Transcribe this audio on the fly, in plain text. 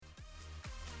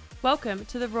Welcome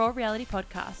to the Raw Reality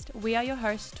Podcast. We are your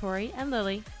hosts, Tori and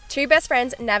Lily. Two best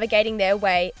friends navigating their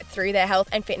way through their health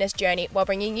and fitness journey while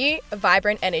bringing you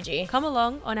vibrant energy. Come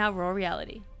along on our Raw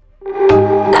Reality.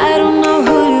 I don't know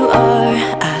who you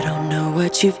are, I don't know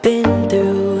what you've been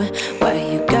through,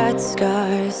 why you got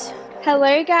scars.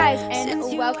 Hello guys,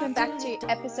 and welcome back to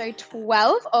episode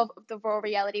 12 of the Raw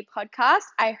Reality Podcast.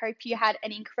 I hope you had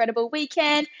an incredible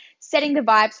weekend, setting the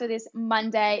vibes for this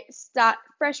Monday,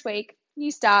 fresh week, new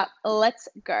start, let's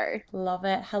go. Love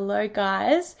it. Hello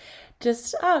guys.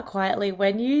 Just quietly,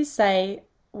 when you say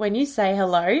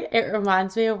hello, it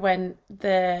reminds me of when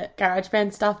the garage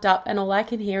band stuffed up and all I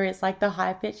can hear is like the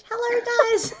high pitch, hello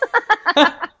guys.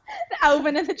 The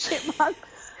Alvin and the Chipmunks.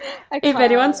 If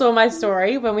anyone saw my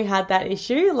story when we had that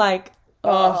issue,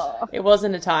 it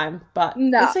wasn't a time, but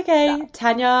it's okay. No.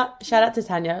 Tanya, shout out to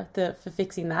Tanya for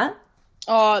fixing that.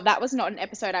 Oh, that was not an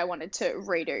episode I wanted to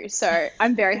redo, so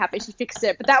I'm very happy she fixed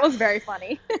it, but that was very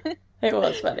funny. It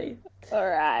was funny. All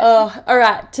right. All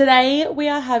right. Today we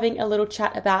are having a little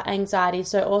chat about anxiety,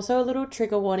 so also a little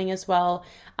trigger warning as well.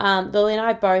 Lily and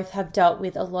I both have dealt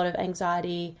with a lot of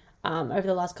anxiety over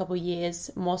the last couple of years,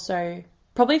 more so,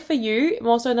 probably for you,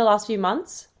 more so in the last few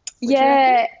months.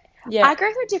 Yeah. I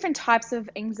go through different types of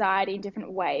anxiety in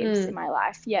different waves in my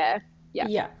life. Yeah.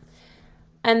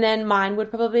 And then mine would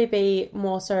probably be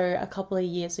more so a couple of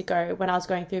years ago when I was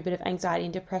going through a bit of anxiety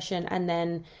and depression, and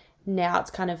then now it's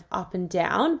kind of up and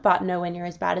down, but nowhere near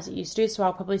as bad as it used to. So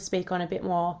I'll probably speak on a bit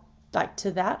more like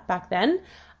to that back then.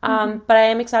 But I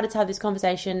am excited to have this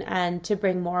conversation and to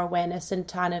bring more awareness and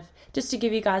kind of just to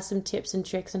give you guys some tips and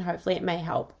tricks, and hopefully it may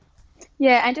help.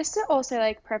 Yeah, and just to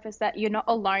also preface that you're not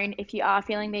alone if you are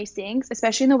feeling these things,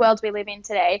 especially in the world we live in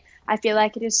today. I feel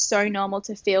like it is so normal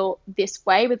to feel this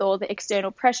way with all the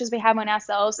external pressures we have on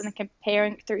ourselves and the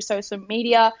comparing through social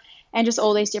media and just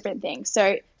all these different things.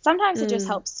 So sometimes it just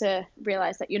helps to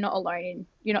realize that you're not alone and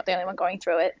you're not the only one going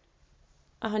through it.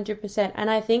 100%. And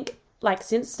I think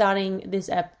since starting this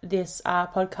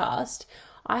podcast,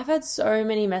 I've had so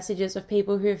many messages of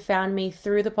people who have found me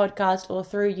through the podcast or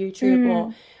through YouTube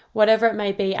or whatever it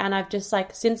may be. And I've just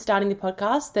since starting the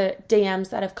podcast, the DMs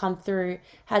that have come through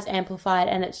has amplified.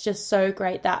 And it's just so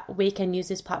great that we can use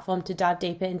this platform to dive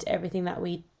deeper into everything that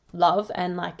we love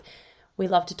and we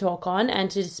love to talk on, and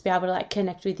to just be able to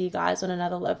connect with you guys on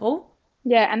another level.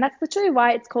 Yeah, and that's literally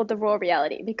why it's called the Raw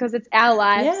Reality, because it's our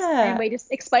lives and we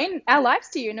just explain our lives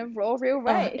to you in a raw, real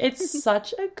way. It's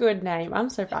such a good name. I'm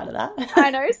so proud of that.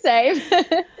 I know, same.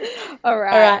 All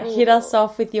right. Hit us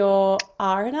off with your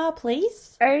R&R,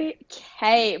 please.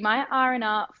 Okay, my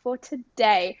R&R for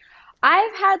today.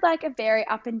 I've had a very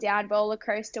up and down roller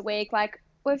coaster week.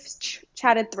 We've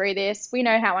chatted through this. We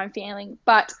know how I'm feeling.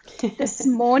 But this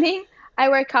morning I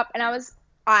woke up and I was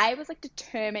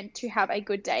determined to have a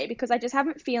good day, because I just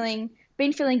haven't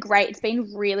been feeling great. It's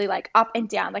been really up and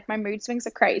down. My mood swings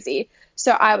are crazy.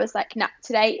 So I was nah,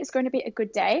 today is going to be a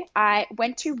good day. I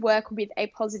went to work with a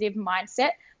positive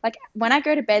mindset. When I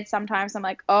go to bed, sometimes I'm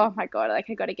oh my God, I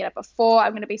got to get up at 4.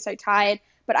 I'm going to be so tired.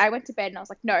 But I went to bed and I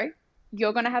was no,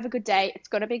 you're going to have a good day. It's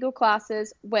going to be good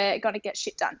classes. We're going to get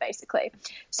shit done, basically.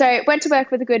 So went to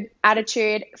work with a good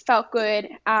attitude, felt good.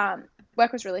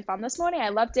 Work was really fun this morning. I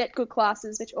loved it. Good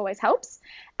classes, which always helps.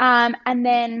 And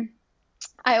then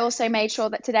I also made sure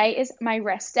that today is my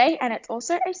rest day, and it's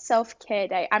also a self-care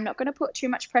day. I'm not going to put too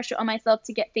much pressure on myself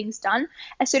to get things done.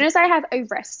 As soon as I have a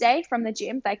rest day from the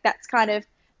gym, that's kind of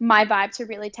my vibe to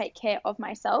really take care of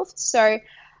myself. So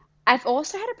I've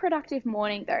also had a productive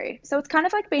morning though. So it's kind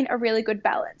of been a really good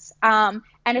balance. And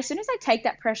as soon as I take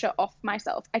that pressure off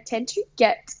myself, I tend to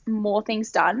get more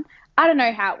things done. I don't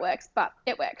know how it works, but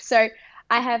it works. So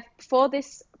I have, for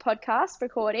this podcast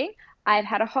recording, I've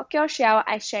had a hot girl shower.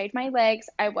 I shaved my legs.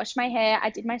 I washed my hair. I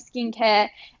did my skincare,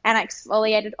 and I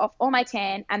exfoliated off all my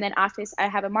tan. And then after this, I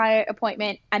have a myo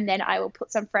appointment, and then I will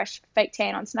put some fresh fake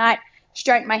tan on tonight,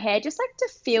 straighten my hair, just to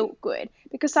feel good.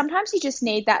 Because sometimes you just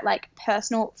need that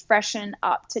personal freshen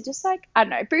up to just I don't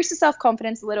know, boost your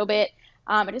self-confidence a little bit,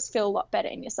 and just feel a lot better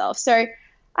in yourself. So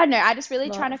I don't know, I just really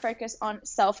trying to focus on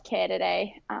self-care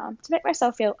today to make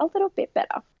myself feel a little bit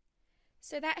better.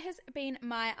 So that has been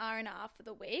my R&R for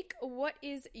the week. What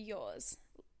is yours?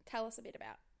 Tell us a bit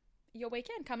about your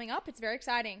weekend coming up. It's very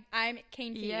exciting. I'm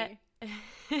keen for you.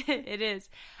 It is.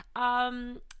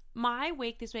 My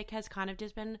week this week has kind of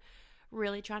just been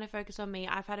really trying to focus on me.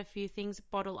 I've had a few things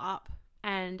bottle up,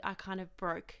 and I kind of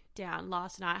broke down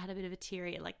last night. I had a bit of a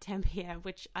teary at 10 p.m,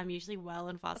 which I'm usually well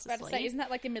and fast asleep. I was about to say, isn't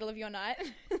that the middle of your night?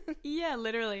 Yeah,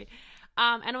 literally.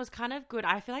 And it was kind of good.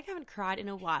 I feel like I haven't cried in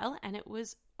a while, and it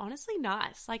was honestly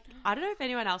nice. I don't know if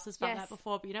anyone else has felt that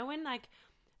before, but when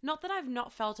not that I've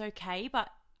not felt okay, but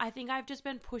I think I've just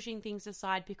been pushing things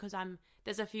aside because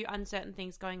there's a few uncertain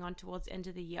things going on towards the end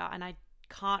of the year, and I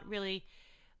can't really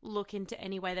look into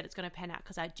any way that it's going to pan out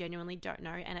because I genuinely don't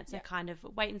know. And it's a kind of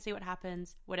wait and see what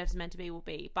happens. Whatever's meant to be will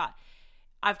be. But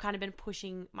I've kind of been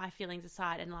pushing my feelings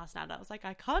aside, and last night I was like,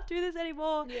 I can't do this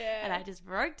anymore. Yeah. And I just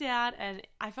broke down, and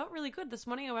I felt really good. This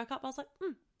morning I woke up, I was like,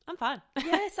 I'm fine.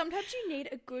 Yeah, sometimes you need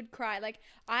a good cry. Like,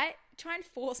 I try and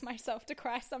force myself to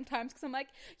cry sometimes because I'm like,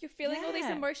 you're feeling all these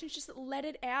emotions, just let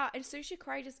it out. And as soon as you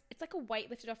cry, it's like a weight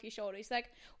lifted off your shoulders.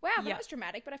 Like, wow, that was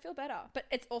dramatic, but I feel better. But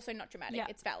it's also not dramatic. Yeah.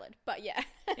 It's valid. But yeah.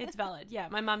 It's valid. Yeah.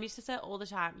 My mum used to say it all the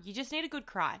time. You just need a good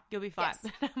cry. You'll be fine.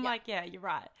 Yes. I'm like, yeah, you're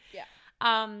right. Yeah.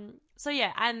 So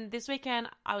yeah, and this weekend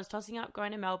I was tossing up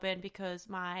going to Melbourne because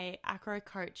my acro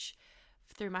coach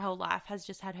through my whole life has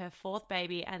just had her 4th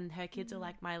baby, and her kids are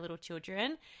like my little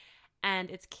children, and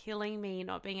it's killing me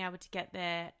not being able to get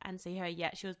there and see her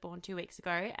yet. She was born 2 weeks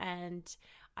ago, and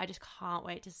I just can't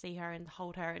wait to see her and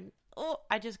hold her, and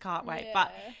I just can't wait. Yeah.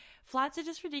 But flights are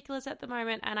just ridiculous at the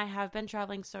moment, and I have been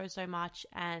traveling so much,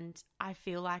 and I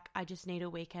feel like I just need a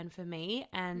weekend for me,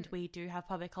 and we do have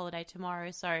public holiday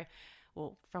tomorrow, so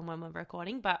well, from when we're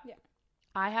recording, but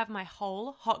I have my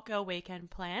whole hot girl weekend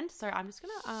planned, so I'm just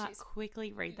going to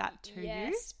quickly read that to you.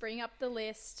 Yes, bring up the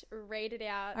list, read it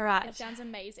out. All right. It sounds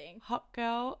amazing. Hot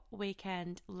girl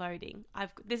weekend loading.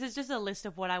 This is just a list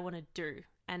of what I want to do,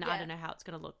 and I don't know how it's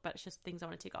going to look, but it's just things I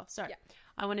want to tick off. So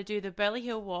I want to do the Burleigh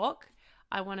Hill walk.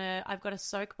 I've got a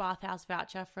soak bathhouse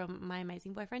voucher from my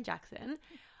amazing boyfriend Jackson.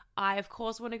 I, of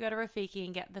course, want to go to Rafiki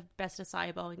and get the best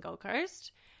acai bowl in Gold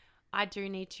Coast. I do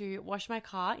need to wash my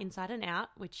car inside and out,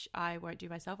 which I won't do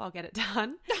myself. I'll get it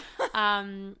done.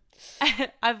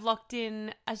 I've locked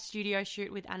in a studio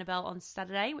shoot with Annabelle on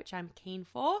Saturday, which I'm keen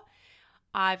for.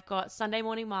 I've got Sunday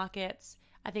morning markets.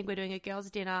 I think we're doing a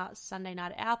girls' dinner Sunday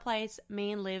night at our place.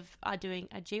 Me and Liv are doing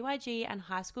a GYG and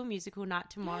High School Musical night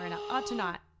tomorrow night.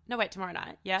 Tonight. No, wait, tomorrow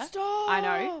night. Yeah? Stop!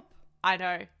 I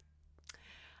know.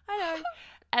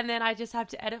 And then I just have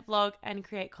to edit vlog and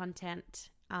create content.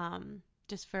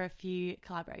 Just for a few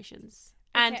collaborations.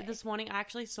 And this morning I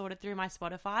actually sorted through my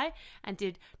Spotify and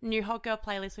did new hot girl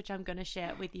playlist, which I'm going to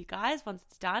share with you guys once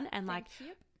it's done, and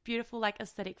beautiful like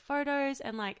aesthetic photos,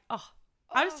 and like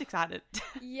I'm just excited.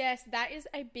 Yes, that is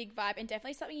a big vibe, and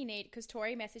definitely something you need, because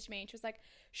Tori messaged me and she was like,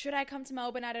 should I come to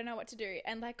Melbourne? I don't know what to do.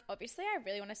 And like, obviously I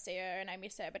really want to see her and I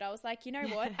miss her, but I was like, you know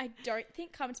what? I don't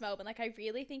think come to Melbourne. Like, I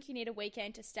really think you need a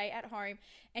weekend to stay at home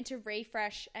and to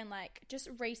refresh and like just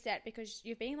reset, because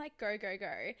you've been like go.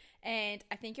 And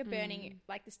I think you're burning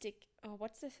like the stick. Oh,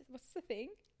 what's the thing?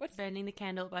 What's burning the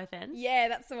candle at both ends? Yeah,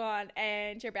 that's the one.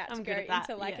 And you're about to go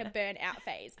into like a burnout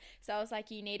phase. So I was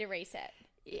like, you need a reset.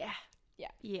 Yeah.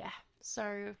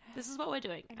 So this is what we're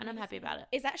doing, and I'm happy about it.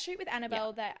 Is that shoot with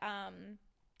Annabelle that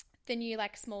the new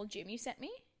like small gym you sent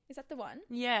me? Is that the one?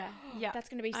 Yeah. That's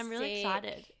gonna be. I'm really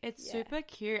excited. It's super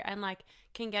cute and like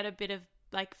can get a bit of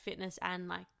like fitness and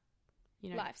like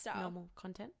lifestyle, normal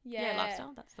content. Yeah,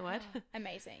 lifestyle. That's the word.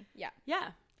 Amazing. Yeah. Yeah.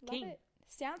 Love it.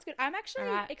 Sounds good. I'm actually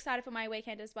excited for my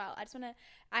weekend as well.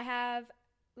 I have.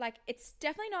 Like, it's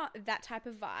definitely not that type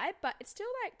of vibe, but it's still,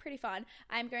 like, pretty fun.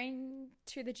 I'm going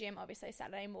to the gym, obviously,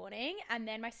 Saturday morning, and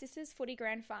then my sister's footy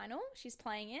grand final she's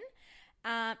playing in.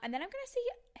 And then I'm going to see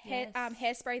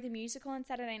Hairspray the musical on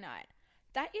Saturday night.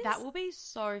 That will be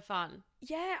so fun.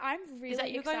 Yeah, I'm really excited. Is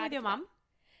that you going with your mum?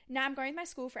 No, I'm going with my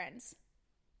school friends.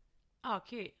 Oh,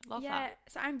 cute. Love that. Yeah,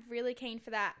 so I'm really keen for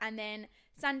that. And then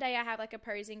Sunday I have like a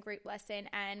posing group lesson,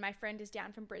 and my friend is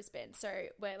down from Brisbane, so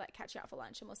we're like catching up for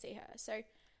lunch and we'll see her. So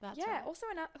that's right. Also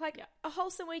a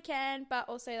wholesome weekend, but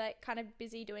also like kind of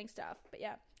busy doing stuff. But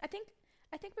yeah, I think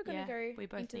we're gonna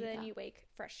go into the new week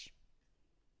fresh.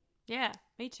 Yeah,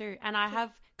 me too. And I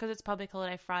have, because it's public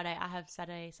holiday Friday, I have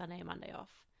Saturday, Sunday, and Monday off,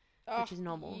 which is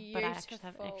normal. But I actually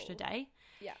have an extra day.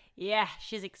 Yeah,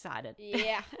 she's excited.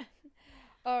 Yeah.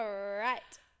 All right.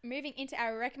 Moving into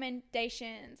our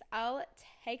recommendations. I'll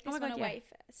take this one away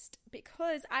first,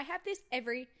 because I have this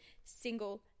every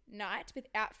single night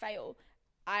without fail.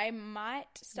 I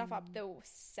might stuff up the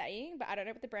saying, but I don't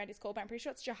know what the brand is called, but I'm pretty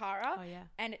sure it's Jahara. Oh, yeah.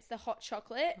 And it's the hot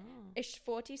chocolate. It's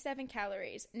 47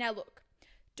 calories. Now, look.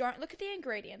 Don't look at the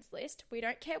ingredients list. We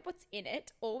don't care what's in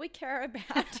it. All we care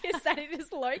about is that it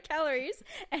is low calories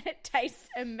and it tastes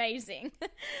amazing.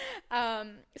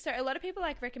 So a lot of people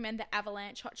like recommend the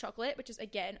Avalanche hot chocolate, which is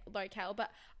again low cal,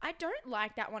 but I don't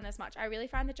like that one as much. I really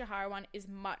find the Jahara one is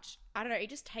it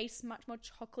just tastes much more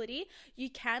chocolatey. You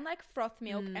can like froth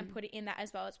milk and put it in that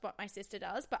as well. It's what my sister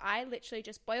does, but I literally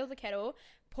just boil the kettle,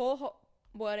 pour hot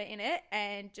water in it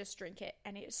and just drink it,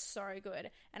 and it is so good.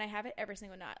 And I have it every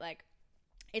single night. Like,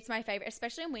 It's my favorite,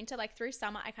 especially in winter. Like through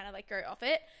summer, I kind of like go off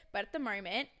it. But at the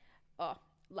moment,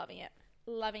 loving it.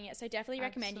 Loving it. So definitely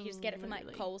recommend you just get it from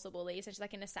like Coles or Woolies. It's just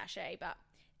like in a sachet, but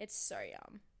it's so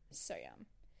yum. So yum.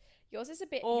 Yours is a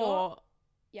bit...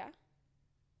 yeah?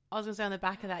 I was going to say on the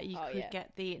back of that, you could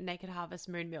get the Naked Harvest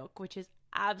Moon Milk, which is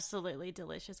absolutely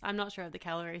delicious. I'm not sure of the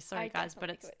calories, sorry guys, but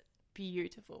it's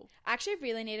beautiful. I actually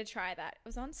really need to try that. It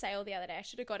was on sale the other day. I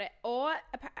should have got it. Or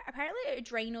apparently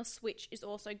Adrenal Switch is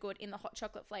also good in the hot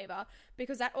chocolate flavor,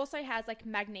 because that also has like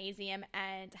magnesium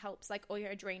and helps like all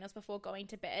your adrenals before going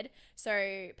to bed.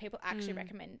 So people actually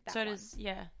recommend that one.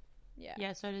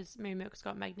 So does Moon Milk's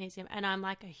got magnesium, and I'm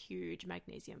like a huge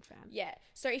magnesium fan. Yeah.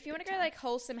 So if you want to go like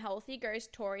wholesome, healthy, go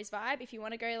Tori's vibe. If you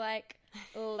want to go like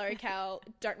low cal,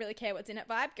 don't really care what's in it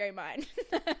vibe, go mine.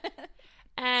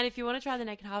 And if you want to try the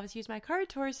Naked Harvest, use my code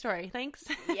Tori Story. Thanks.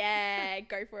 Yeah,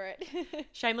 go for it.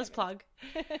 Shameless plug.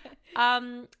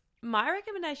 My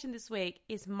recommendation this week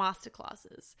is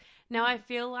masterclasses. Now, I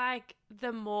feel like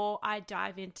the more I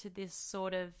dive into this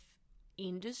sort of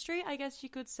industry, I guess you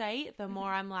could say, the more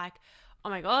I'm like, oh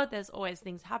my God, there's always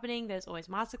things happening. There's always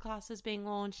masterclasses being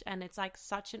launched. And it's like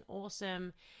such an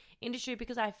awesome industry,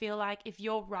 because I feel like if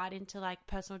you're right into like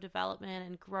personal development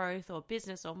and growth or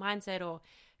business or mindset or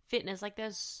fitness, like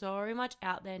there's so much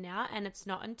out there now, and it's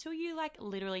not until you like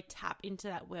literally tap into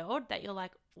that world that you're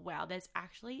like, wow, there's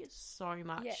actually so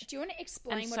much. Yeah. Do you want to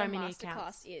explain what a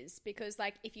masterclass is? Because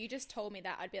like if you just told me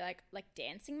that, I'd be like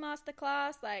dancing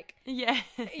masterclass, like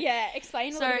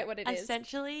explain a little bit what it is.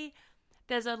 Essentially,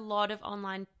 there's a lot of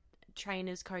online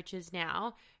trainers, coaches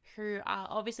now who are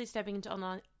obviously stepping into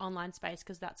online space,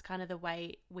 because that's kind of the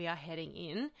way we are heading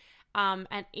in.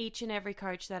 And each and every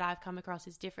coach that I've come across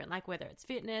is different, like whether it's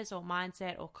fitness or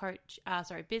mindset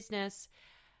or business,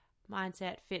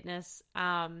 mindset, fitness.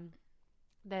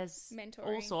 There's mentoring,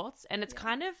 all sorts. And it's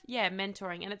kind of,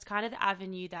 mentoring. And it's kind of the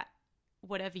avenue that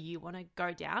whatever you want to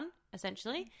go down,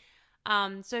 essentially.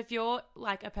 So if you're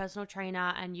like a personal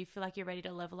trainer and you feel like you're ready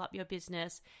to level up your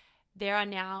business, there are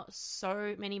now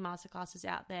so many masterclasses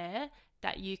out there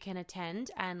that you can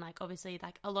attend, and like obviously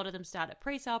like a lot of them start at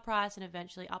pre-sale price and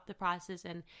eventually up the prices.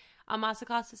 And a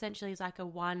masterclass essentially is like a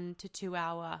 1 to 2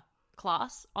 hour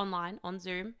class online on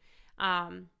Zoom,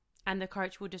 and the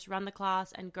coach will just run the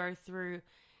class and go through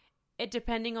it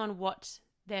depending on what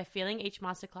they're feeling. Each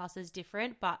masterclass is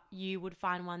different, but you would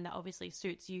find one that obviously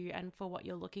suits you and for what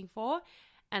you're looking for.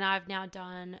 And I've now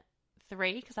done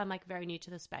 3 because I'm like very new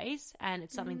to the space, and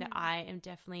it's something that I am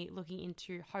definitely looking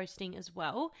into hosting as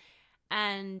well.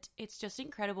 And it's just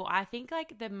incredible. I think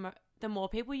like the more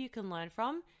people you can learn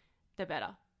from, the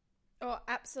better. Oh,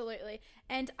 absolutely.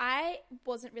 And I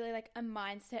wasn't really like a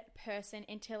mindset person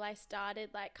until I started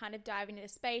like kind of diving into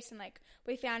the space, and like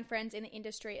we found friends in the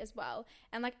industry as well.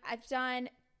 And like I've done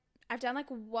like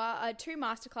 2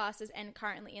 masterclasses, and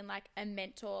currently in like a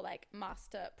mentor like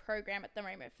master program at the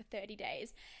moment for 30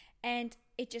 days. And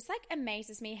it just like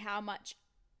amazes me how much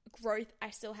growth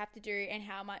I still have to do and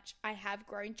how much I have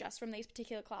grown just from these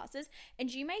particular classes.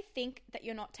 And you may think that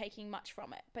you're not taking much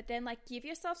from it, but then like give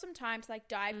yourself some time to like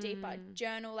dive deeper,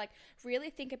 journal, like really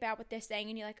think about what they're saying,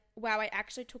 and you're like, wow, I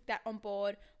actually took that on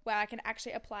board. Wow, I can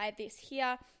actually apply this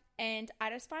here. And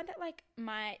I just find that like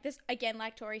this again,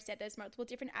 like Tori said, there's multiple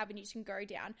different avenues you can go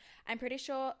down. I'm pretty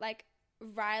sure like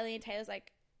Riley and Taylor's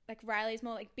like Riley's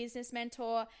more like business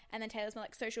mentor, and then Taylor's more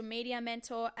like social media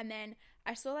mentor, and then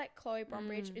I saw like Chloe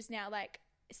Brombridge is now like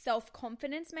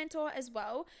self-confidence mentor as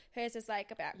well. Hers is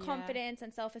like about confidence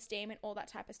and self-esteem and all that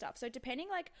type of stuff. So depending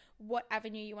like what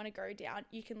avenue you want to go down,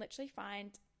 you can literally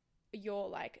find your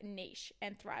like niche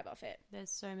and thrive off it. There's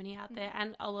so many out there,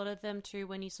 and a lot of them too,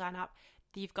 when you sign up,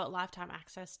 you've got lifetime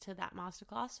access to that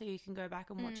masterclass, so you can go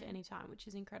back and watch it anytime, which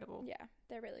is incredible. Yeah,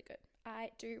 they're really good. I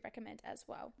do recommend as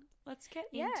well. Let's get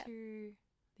into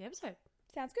the episode.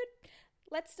 Sounds good.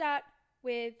 Let's start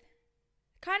with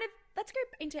let's go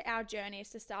into our journeys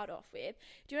to start off with.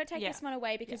 Do you want to take this one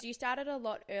away? Because you started a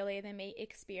lot earlier than me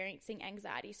experiencing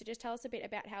anxiety. So just tell us a bit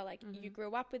about how like you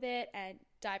grew up with it and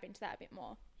dive into that a bit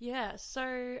more. Yeah,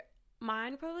 so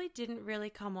mine probably didn't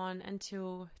really come on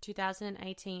until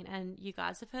 2018, and you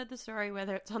guys have heard the story,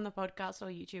 whether it's on the podcast or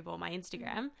YouTube or my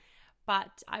Instagram,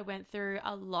 but I went through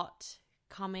a lot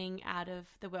coming out of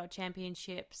the World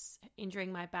Championships,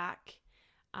 injuring my back,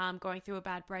 going through a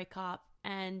bad breakup,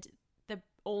 and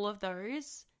all of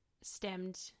those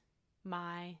stemmed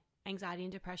my anxiety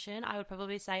and depression. I would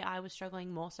probably say I was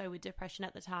struggling more so with depression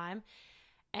at the time,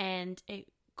 and it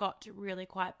got really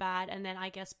quite bad. And then I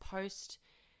guess post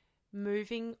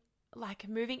moving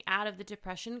out of the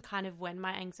depression, kind of when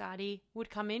my anxiety would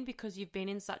come in, because you've been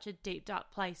in such a deep, dark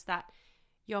place that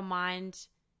your mind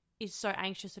is so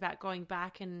anxious about going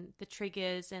back and the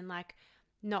triggers and like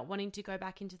not wanting to go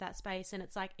back into that space. And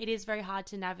it's like, it is very hard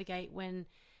to navigate when,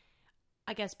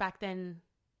 I guess back then,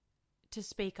 to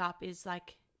speak up is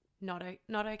like not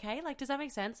okay. Like, does that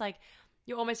make sense? Like,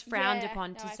 you're almost frowned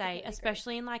upon to say,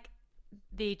 especially in like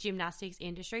the gymnastics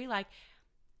industry, like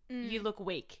you look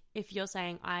weak if you're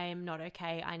saying I'm not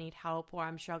okay, I need help, or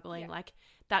I'm struggling. Like,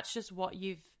 that's just what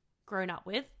you've grown up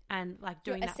with, and like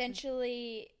doing you're that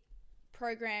essentially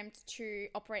programmed to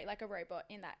operate like a robot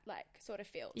in that like sort of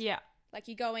field. Yeah. Like,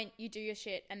 you go in, you do your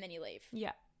shit, and then you leave.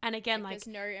 Yeah. And again, like there's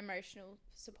no emotional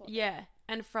support. Yeah. There.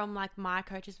 And from like my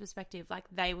coach's perspective, like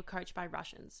they were coached by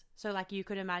Russians. So like you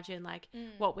could imagine like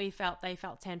what we felt, they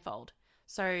felt tenfold.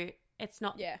 So it's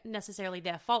not necessarily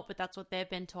their fault, but that's what they've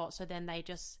been taught. So then they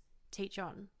just teach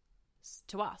on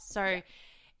to us. So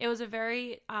it was a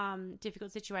very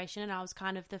difficult situation, and I was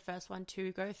kind of the first one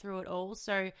to go through it all.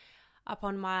 So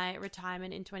upon my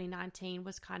retirement in 2019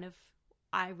 was kind of,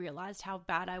 I realized how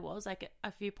bad I was. Like,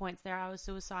 a few points there, I was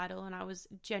suicidal, and I was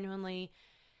genuinely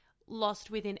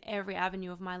lost within every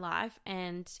avenue of my life.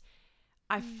 And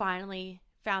I finally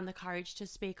found the courage to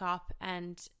speak up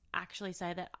and actually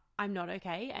say that I'm not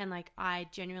okay. And like, I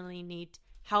genuinely need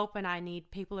help, and I need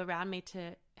people around me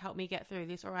to help me get through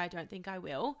this, or I don't think I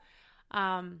will.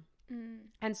 And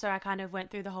so I kind of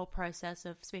went through the whole process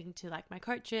of speaking to like my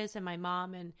coaches and my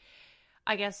mom. And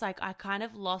I guess like I kind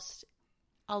of lost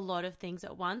a lot of things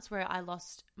at once, where I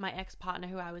lost my ex-partner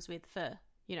who I was with for,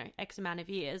 you know, X amount of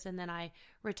years. And then I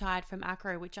retired from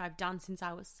acro, which I've done since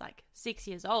I was like 6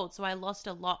 years old. So I lost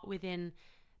a lot within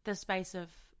the space of,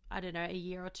 I don't know, a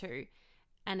year or two.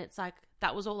 And it's like,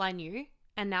 that was all I knew.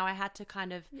 And now I had to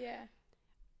kind of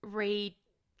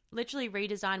literally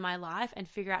redesign my life and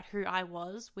figure out who I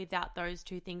was without those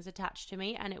two things attached to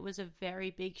me. And it was a very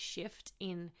big shift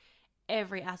in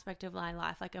every aspect of my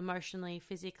life, like emotionally,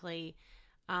 physically.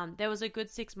 There was a good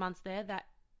 6 months there that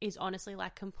is honestly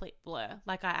like complete blur.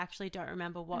 Like, I actually don't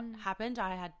remember what happened.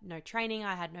 I had no training.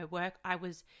 I had no work. I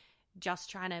was just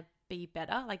trying to be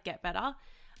better, like get better.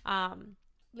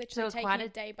 Literally so it was taking quite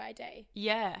it day by day.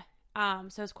 Yeah. So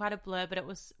it was quite a blur, but it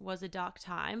was a dark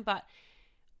time. But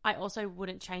I also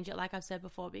wouldn't change it, like I've said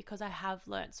before, because I have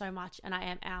learnt so much, and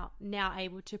I am now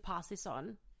able to pass this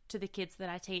on to the kids that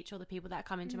I teach or the people that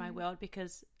come into my world,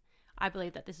 because I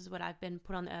believe that this is what I've been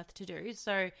put on the earth to do.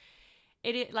 So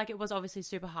it was obviously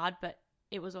super hard, but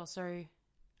it was also,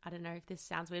 I don't know if this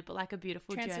sounds weird, but like a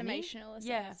beautiful journey. Transformational.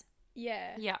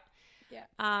 Yeah.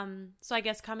 So I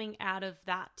guess coming out of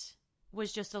that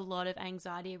was just a lot of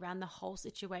anxiety around the whole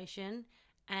situation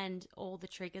and all the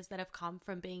triggers that have come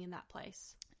from being in that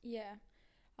place. Yeah,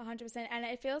 100%. And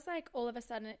it feels like all of a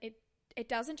sudden it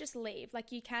doesn't just leave.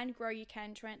 Like, you can grow, you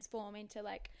can transform into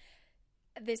like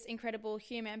this incredible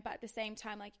human, but at the same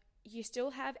time, like, you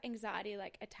still have anxiety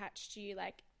like attached to you.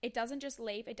 Like, it doesn't just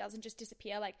leave, it doesn't just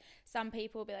disappear. Like, some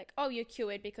people will be like, oh, you're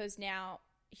cured because now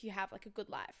you have like a good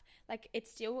life. Like, it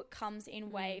still comes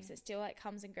in waves. It still like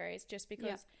comes and goes. Just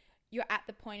because you're at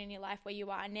the point in your life where you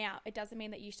are now, it doesn't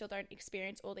mean that you still don't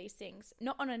experience all these things,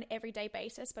 not on an everyday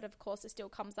basis, but of course it still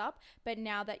comes up. But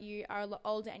now that you are a lot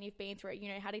older and you've been through it, you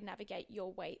know how to navigate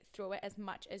your way through it as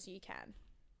much as you can.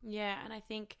 Yeah. And I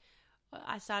think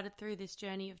I started through this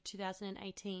journey of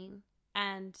 2018,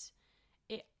 and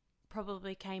it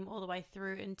probably came all the way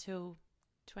through until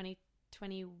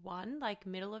 2021, like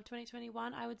middle of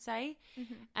 2021, I would say.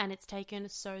 And it's taken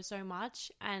so much.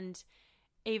 And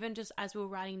even just as we were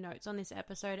writing notes on this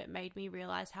episode, it made me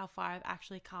realize how far I've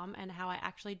actually come, and how I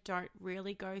actually don't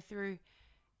really go through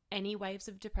any waves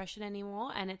of depression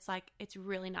anymore. And it's like, it's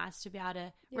really nice to be able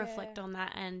to reflect on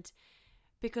that. And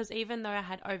because even though I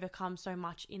had overcome so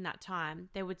much in that time,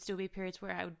 there would still be periods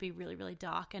where I would be really, really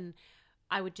dark, and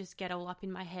I would just get all up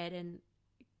in my head and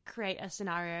create a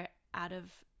scenario out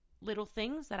of little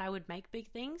things that I would make big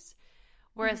things.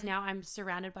 Whereas now I'm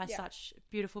surrounded by such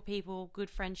beautiful people, good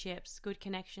friendships, good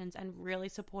connections, and really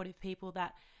supportive people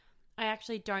that I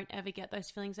actually don't ever get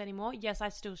those feelings anymore. Yes, I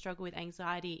still struggle with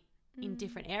anxiety in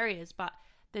different areas, but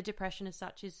the depression as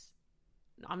such is,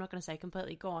 I'm not going to say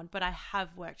completely gone, but I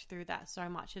have worked through that so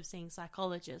much of seeing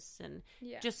psychologists and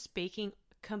just speaking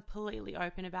completely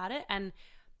open about it. And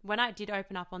when I did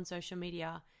open up on social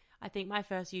media, I think my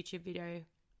first YouTube video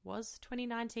was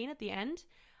 2019 at the end.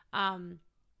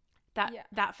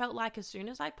 That felt like, as soon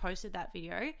as I posted that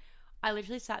video, I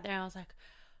literally sat there and I was like,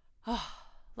 oh,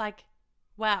 like,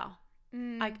 wow.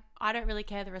 Like, I don't really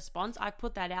care the response. I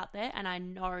put that out there, and I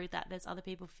know that there's other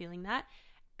people feeling that,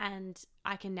 and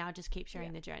I can now just keep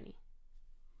sharing the journey.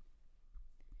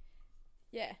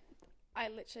 Yeah. I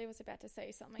literally was about to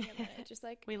say something, and then it just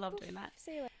like, we love doing that.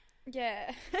 See you later.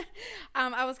 Yeah.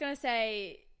 I was going to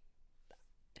say,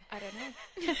 I don't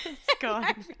know. It's gone.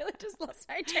 I really just lost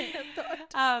my train of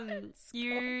thought.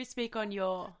 You speak on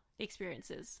your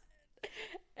experiences.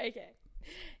 Okay.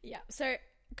 Yeah. So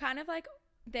kind of like,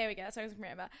 there we go. So I was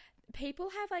remember. People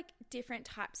have like different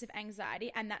types of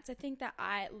anxiety, and that's a thing that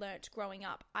I learnt growing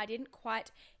up. I didn't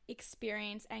quite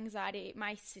experience anxiety.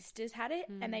 My sisters had it,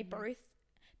 and they both,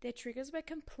 their triggers were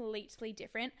completely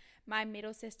different. My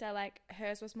middle sister, like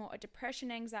hers was more a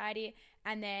depression anxiety,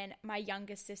 and then my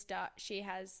youngest sister, she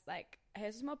has like,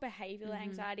 hers is more behavioral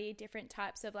anxiety, different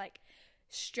types of like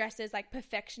stresses, like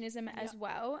perfectionism as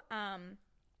well.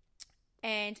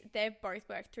 And they've both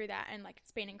worked through that, and like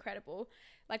it's been incredible,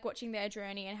 like watching their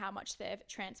journey and how much they've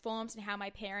transformed, and how my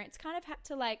parents kind of had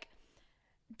to like,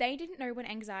 they didn't know what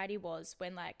anxiety was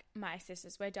when like my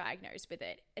sisters were diagnosed with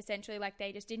it. Essentially, like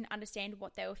they just didn't understand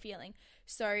what they were feeling.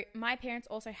 So my parents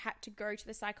also had to go to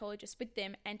the psychologist with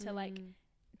them, and to like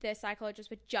their psychologist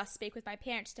would just speak with my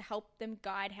parents to help them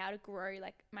guide how to grow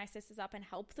like my sisters up and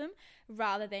help them,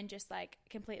 rather than just like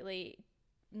completely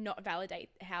not validate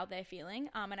how they're feeling.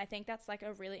 And I think that's like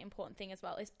a really important thing as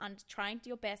well, is trying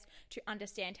your best to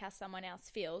understand how someone else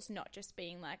feels, not just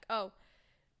being like, oh,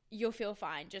 you'll feel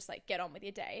fine, just like get on with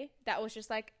your day. That was just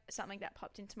like something that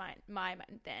popped into my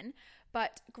mind then.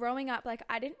 But growing up, like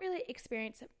I didn't really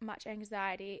experience much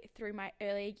anxiety through my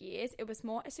earlier years. It was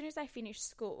more as soon as I finished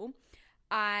school,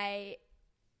 I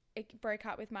broke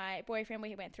up with my boyfriend.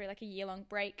 We went through like a year-long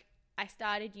break. I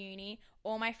started uni.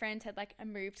 All my friends had like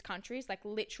moved countries, like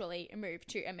literally moved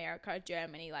to America,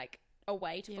 Germany, like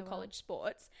away for college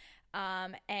sports.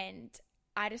 And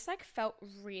I just like felt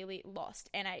really lost,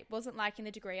 and I wasn't liking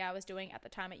the degree I was doing at the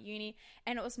time at uni.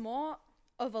 And it was more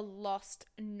of a lost,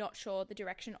 not sure the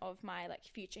direction of my like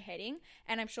future heading.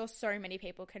 And I'm sure so many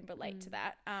people can relate to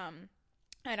that.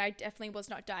 And I definitely was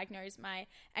not diagnosed. My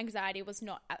anxiety was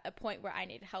not at a point where I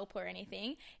needed help or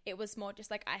anything. It was more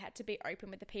just like I had to be open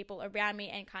with the people around me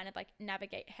and kind of like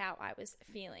navigate how I was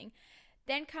feeling.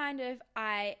 Then kind of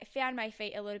I found my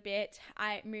feet a little bit.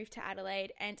 I moved to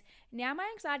Adelaide, and now my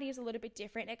anxiety is a little bit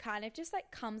different. It kind of just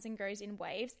like comes and goes in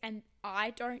waves, and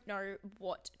I don't know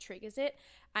what triggers it.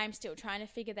 I'm still trying to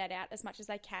figure that out as much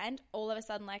as I can. All of a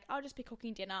sudden, like I'll just be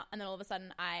cooking dinner, and then all of a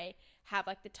sudden I have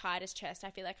like the tightest chest. I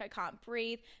feel like I can't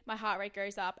breathe. My heart rate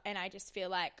goes up, and I just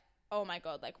feel like, oh my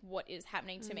God, like what is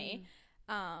happening to me?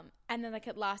 And then like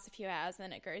it lasts a few hours,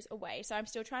 and then it goes away. So I'm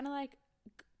still trying to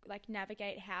like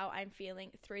navigate how I'm feeling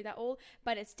through that all,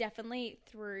 but it's definitely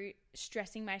through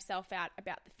stressing myself out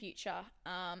about the future,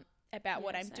 about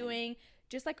what I'm doing,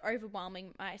 just like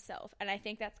overwhelming myself. And I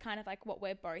think that's kind of like what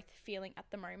we're both feeling at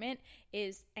the moment,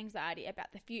 is anxiety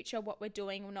about the future, what we're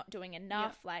doing, we're not doing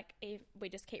enough. Like if we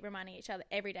just keep reminding each other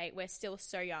every day, we're still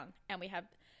so young and we have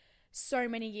so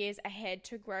many years ahead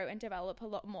to grow and develop a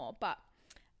lot more. But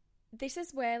this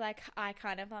is where like I'm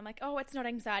like, oh, it's not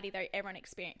anxiety though, everyone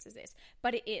experiences this,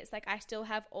 but it is. Like I still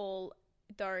have all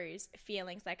those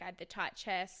feelings, like I had the tight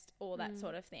chest, all that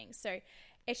sort of thing. So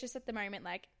it's just at the moment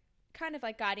like kind of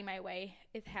like guiding my way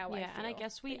with how I feel. And I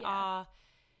guess we are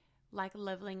like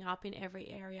leveling up in every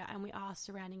area, and we are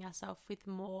surrounding ourselves with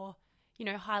more, you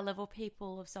know, high level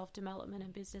people of self-development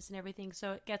and business and everything.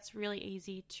 So it gets really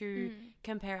easy to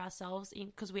compare ourselves in,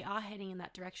 because we are heading in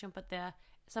that direction, but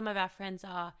some of our friends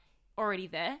are already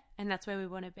there, and that's where we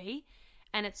want to be,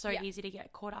 and it's so easy to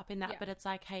get caught up in that. But it's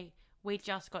like, hey, we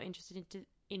just got introduced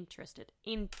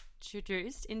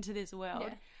into this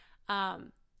world,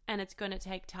 and it's going to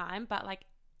take time, but like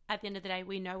at the end of the day,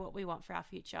 we know what we want for our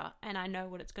future, and I know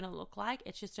what it's going to look like.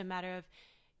 It's just a matter of,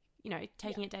 you know,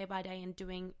 taking it day by day and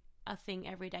doing a thing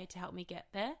every day to help me get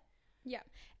there.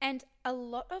 And a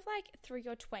lot of like through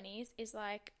your 20s is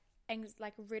like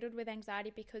riddled with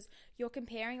anxiety, because you're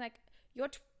comparing like your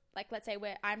like let's say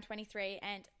I'm 23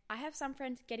 and I have some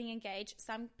friends getting engaged,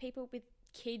 some people with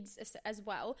kids as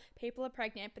well, people are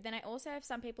pregnant, but then I also have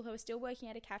some people who are still working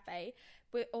at a cafe,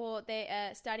 or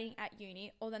they're studying at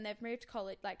uni, or then they've moved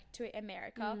college like to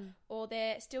America, or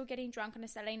they're still getting drunk on a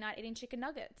Saturday night eating chicken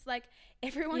nuggets. Like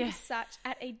everyone is such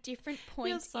at a different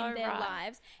point in their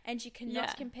lives, and you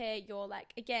cannot compare your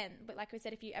like, again, but like we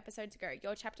said a few episodes ago,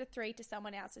 your chapter 3 to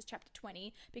someone else's chapter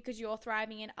 20, because you're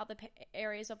thriving in other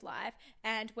areas of life,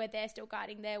 and where they're still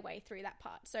guiding their way through that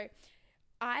part. So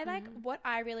I like what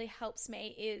really helps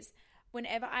me is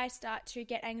whenever I start to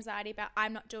get anxiety about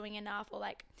I'm not doing enough, or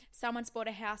like someone's bought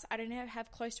a house, I don't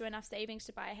have close to enough savings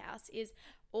to buy a house, is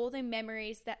all the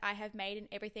memories that I have made and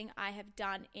everything I have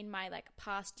done in my like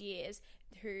past years,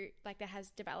 who like that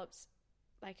has developed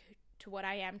like to what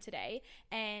I am today.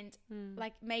 And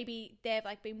like maybe they've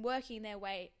like been working their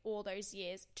way all those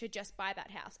years to just buy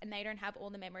that house, and they don't have all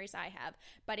the memories I have.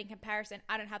 But in comparison,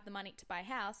 I don't have the money to buy a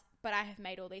house, but I have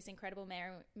made all these incredible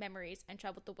memories and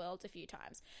traveled the world a few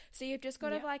times. So you've just got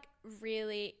to like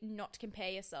really not compare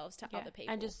yourselves to other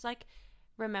people. And just like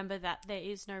remember that there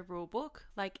is no rule book.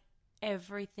 Like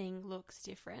everything looks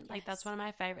different. Like that's one of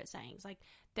my favorite sayings. Like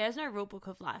there's no rule book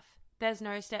of life. There's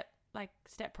no step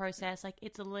process. Like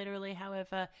it's literally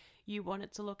however you want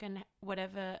it to look and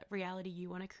whatever reality you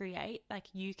want to create, like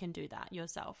you can do that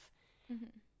yourself.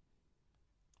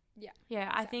 Yeah. Yeah.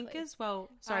 Exactly. I think as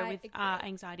well, with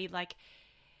anxiety, like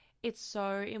it's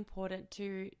so important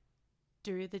to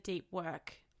do the deep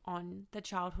work on the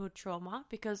childhood trauma,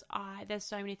 because there's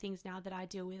so many things now that I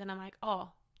deal with and I'm like,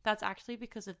 oh, that's actually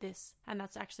because of this and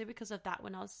that's actually because of that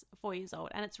when I was 4 years old.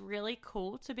 And it's really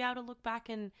cool to be able to look back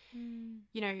and,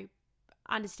 you know,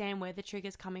 understand where the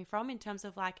trigger's coming from, in terms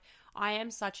of like, I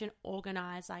am such an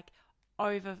organized, like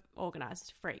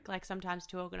over-organized freak, like sometimes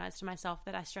too organized to myself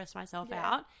that I stress myself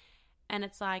out. And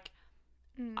it's like,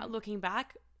 looking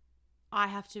back, I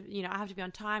have to be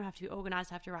on time, I have to be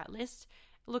organized, I have to write lists.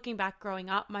 Looking back, growing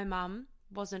up, my mum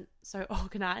wasn't so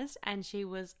organized and she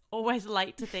was always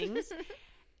late to things.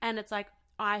 And it's like,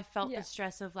 I felt the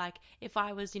stress of like, if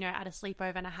I was, you know, at a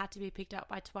sleepover and I had to be picked up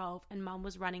by 12 and mum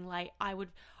was running late, I would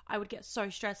get so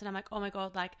stressed and I'm like, oh my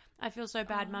God, like I feel so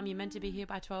bad, mum, you're meant to be here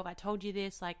by 12. I told you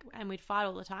this, like, and we'd fight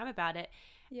all the time about it.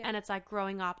 Yeah. And it's like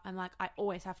growing up, I'm like, I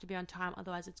always have to be on time.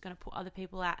 Otherwise it's going to put other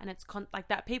people out. And it's like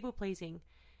that people pleasing,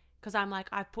 because I'm like,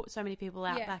 I've put so many people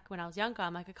out back when I was younger.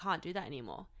 I'm like, I can't do that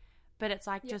anymore. But it's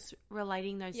like just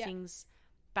relating those things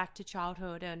back to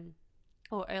childhood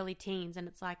or early teens. And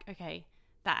it's like, okay,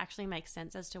 that actually makes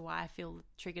sense as to why I feel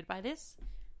triggered by this.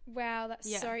 Wow,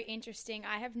 that's so interesting.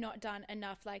 I have not done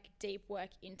enough like deep work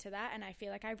into that, and I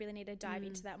feel like I really need to dive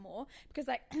into that more, because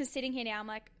like sitting here now, I'm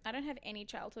like, I don't have any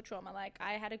childhood trauma. Like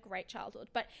I had a great childhood,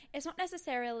 but it's not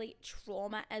necessarily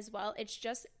trauma as well. It's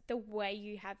just the way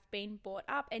you have been brought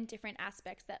up and different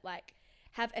aspects that like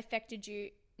have affected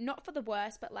you, not for the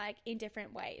worse, but like in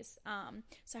different ways.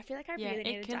 So I feel like I really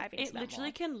need to dive into that more. It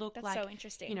literally can look like, so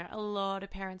interesting. You know, a lot of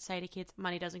parents say to kids,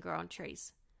 money doesn't grow on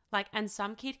trees. Like, and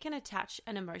some kid can attach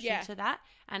an emotion to that.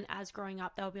 And as growing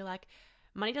up, they'll be like,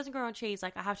 money doesn't grow on trees.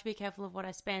 Like, I have to be careful of what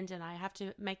I spend, and I have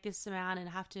to make this amount, and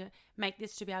I have to make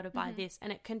this to be able to buy this.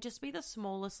 And it can just be the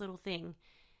smallest little thing.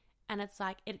 And it's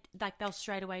like, they'll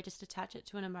straight away just attach it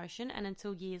to an emotion. And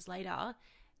until years later,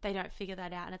 they don't figure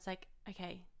that out. And it's like,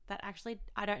 okay, that actually,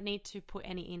 I don't need to put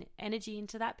any energy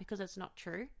into that because it's not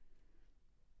true.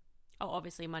 Oh,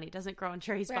 obviously money doesn't grow on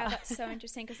trees. Wow, but that's so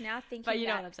interesting, because now thinking but you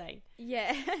know what I'm saying.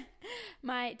 Yeah.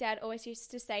 My dad always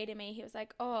used to say to me, he was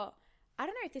like, oh, I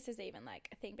don't know if this is even like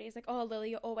a thing, but he's like, oh,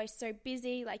 Lily, you're always so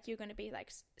busy. Like you're going to be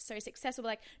like so successful,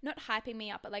 like not hyping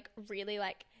me up, but like really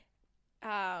like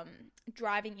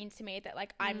driving into me that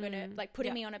like I'm going to like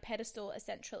putting me on a pedestal,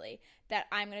 essentially, that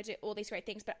I'm going to do all these great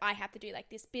things, but I have to do like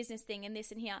this business thing and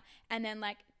this and here. And then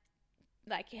like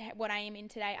what I am in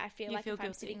today, I feel like if guilty.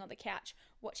 I'm sitting on the couch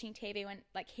watching TV when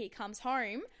like he comes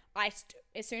home, as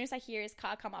soon as I hear his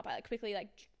car come up, I like quickly like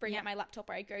bring out my laptop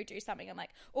or I go do something. I'm like,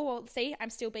 oh, well, see,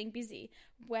 I'm still being busy.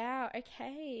 Wow,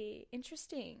 okay,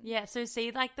 interesting. Yeah, so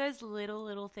see, like those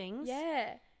little things.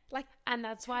 Yeah, like, and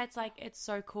that's why it's like it's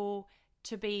so cool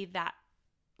to be that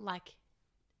like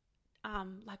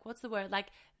what's the word, like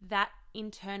that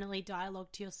internally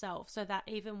dialogue to yourself, so that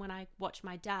even when I watch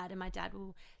my dad, and my dad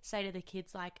will say to the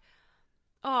kids like,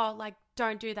 oh, like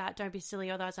don't do that, don't be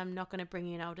silly, otherwise I'm not going to bring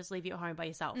you in, I'll just leave you at home by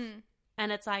yourself.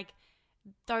 And it's like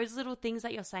those little things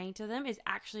that you're saying to them is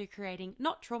actually creating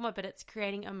not trauma, but it's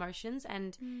creating emotions,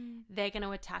 and they're going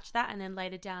to attach that, and then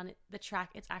later down the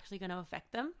track it's actually going to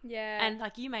affect them. And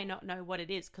like you may not know what it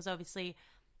is, because obviously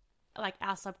like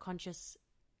our subconscious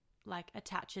like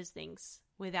attaches things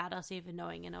without us even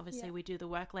knowing, and obviously we do the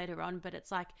work later on, but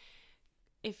it's like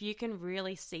if you can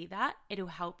really see that, it'll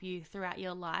help you throughout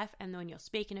your life, and when you're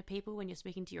speaking to people, when you're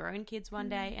speaking to your own kids one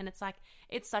day. And it's like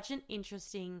it's such an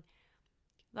interesting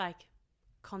like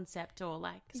concept, or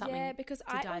like something because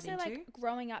to I dive also into. Like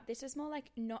growing up, this is more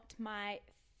like not my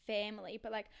family,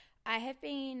 but like I have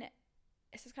been,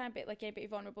 this is kind of a bit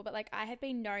vulnerable, but like I have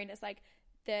been known as like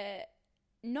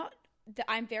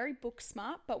I'm very book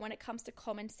smart, but when it comes to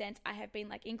common sense, I have been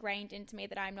like ingrained into me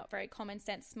that I'm not very common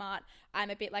sense smart.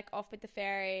 I'm a bit like off with the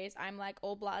fairies. I'm like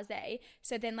all blasé.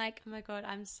 So then like, oh my God,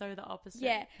 I'm so the opposite.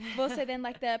 Yeah. Well, so then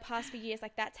like the past few years,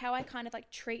 like that's how I kind of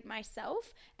like treat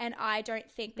myself. And I don't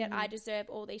think that I deserve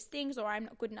all these things, or I'm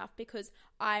not good enough because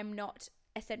I'm not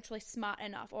essentially smart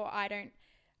enough, or I don't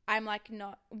I'm like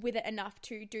not with it enough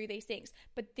to do these things.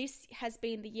 But this has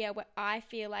been the year where I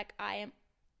feel like I am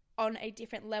on a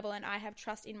different level and I have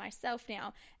trust in myself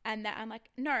now, and that I'm like,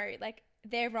 no, like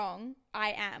they're wrong,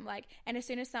 I am, like, and as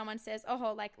soon as someone says,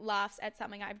 oh, like laughs at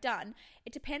something I've done,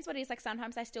 it depends what it is. Like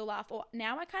sometimes I still laugh, or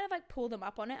now I kind of like pull them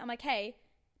up on it. I'm like, hey,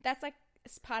 that's like,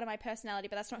 it's part of my personality,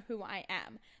 but that's not who I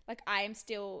am. Like I am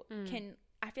still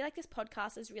I feel like this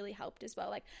podcast has really helped as well.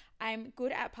 Like I'm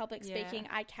good at public speaking.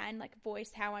 I can like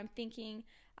voice how I'm thinking,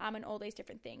 and all these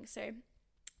different things. So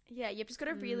yeah, you've just got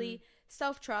to really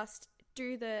self-trust,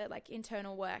 do the like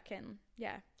internal work, and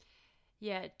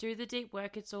yeah, do the deep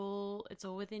work. It's all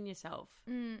within yourself.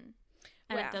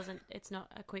 And it's not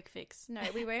a quick fix. No,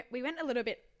 we went a little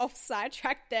bit off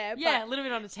sidetrack there. Yeah, a little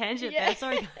bit on a tangent there.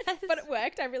 Sorry, guys. But it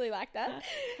worked. I really like that.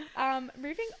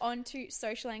 Moving on to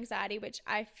social anxiety, which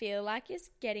I feel like is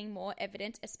getting more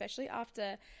evident, especially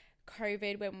after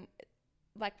COVID, when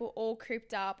like we're all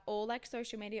cooped up, all like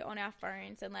social media on our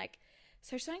phones, and like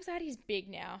social anxiety is big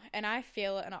now, and I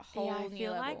feel it on a whole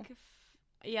new level.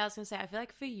 I was gonna say, I feel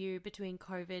like for you, between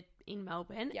COVID in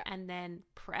Melbourne and then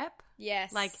prep,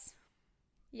 yes, like.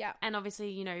 Yeah. And obviously,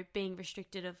 you know, being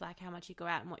restricted of like how much you go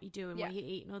out and what you do and what you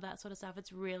eat and all that sort of stuff,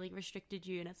 it's really restricted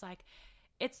you. And it's like,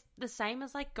 it's the same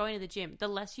as like going to the gym. The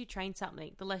less you train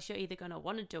something, the less you're either going to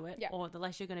want to do it or the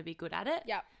less you're going to be good at it.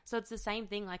 Yeah. So it's the same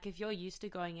thing. Like if you're used to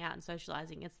going out and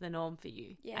socializing, it's the norm for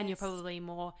you. Yes. And you're probably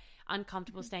more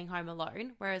uncomfortable staying home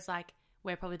alone. Whereas like,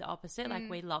 we're probably the opposite. Like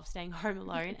we love staying home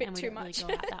alone and we don't really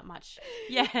go out that much.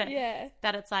 Yeah.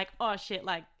 That it's like, oh shit,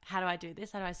 like how do I do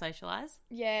this? How do I socialize?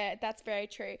 Yeah, that's very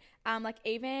true. Like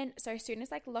even so as soon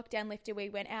as like lockdown lifted, we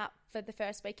went out for the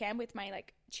first weekend with my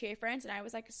like cheer friends, and I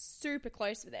was like super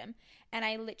close with them, and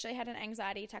I literally had an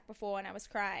anxiety attack before and I was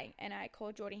crying, and I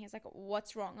called Jordan. He was like,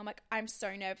 what's wrong? I'm like, I'm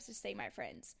so nervous to see my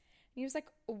friends. And he was like,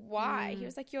 why? He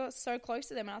was like, you're so close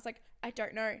to them. And I was like, I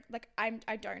don't know. Like,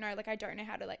 I don't know. Like, I don't know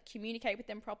how to, like, communicate with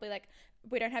them properly. Like,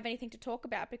 we don't have anything to talk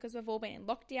about because we've all been in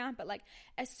lockdown. But, like,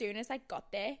 as soon as I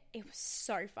got there, it was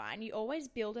so fine. You always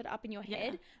build it up in your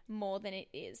head more than it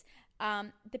is.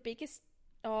 The biggest...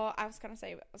 I was going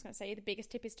to say the biggest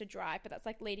tip is to drive, but that's,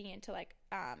 like, leading into, like,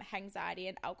 anxiety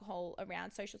and alcohol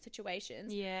around social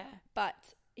situations. Yeah. But,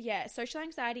 yeah, social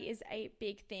anxiety is a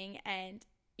big thing, and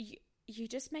you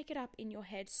just make it up in your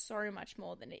head so much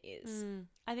more than it is.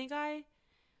 I think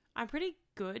I'm pretty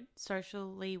good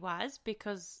socially wise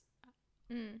because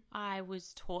I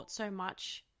was taught so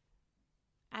much,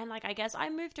 and like I guess I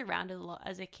moved around a lot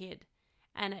as a kid,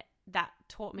 and that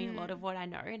taught me a lot of what I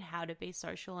know and how to be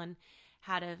social and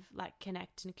how to like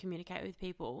connect and communicate with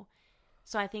people.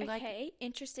 So I think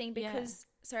interesting, because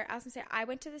so I was gonna say I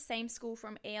went to the same school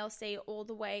from ELC all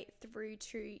the way through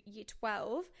to year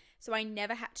 12, so I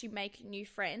never had to make new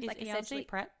friends. Is like ELC essentially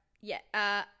prep?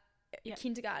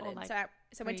 Kindergarten. Like so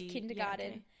I went to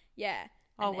kindergarten.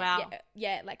 Oh then, wow.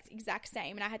 Yeah, like exact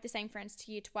same, and I had the same friends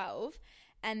to year 12.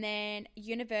 And then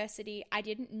university, I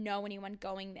didn't know anyone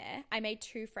going there. I made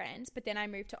 2 friends, but then I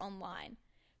moved to online.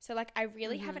 So like I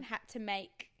really haven't had to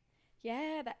make.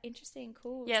 Yeah, that interesting,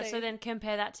 cool. Yeah, so then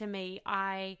compare that to me.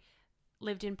 I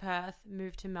lived in Perth,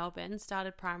 moved to Melbourne,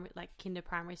 started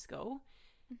primary school,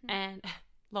 and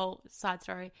lol, side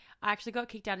story, I actually got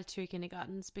kicked out of 2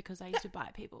 kindergartens because I used to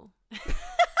bite people.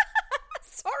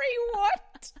 Sorry,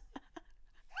 what?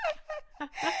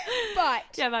 But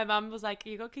yeah, my mum was like,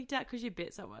 you got kicked out because you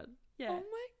bit someone. Yeah. Oh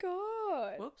my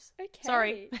god. Whoops. Okay.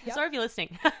 Sorry. Sorry if you're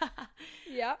listening.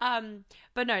 Yeah.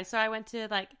 But no, so I went to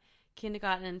like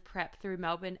kindergarten and prep through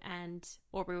Melbourne and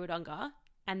Albury Wodonga,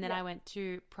 and then I went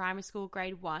to primary school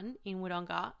grade 1 in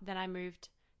Wodonga. Then I moved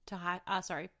to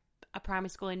a primary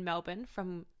school in Melbourne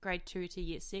from grade 2 to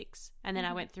year 6, and then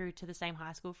I went through to the same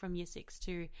high school from year 6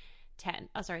 to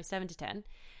 7 to 10.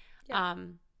 Yeah.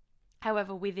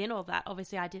 However, within all that,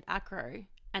 obviously I did acro,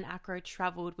 and acro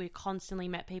traveled. We constantly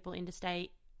met people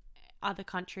interstate, other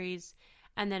countries,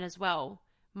 and then as well,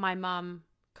 my mum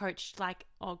coached like,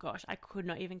 oh gosh, I could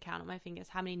not even count on my fingers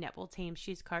how many netball teams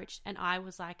she's coached, and I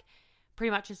was like pretty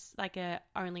much just like a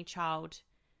only child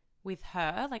with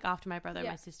her, like after my brother and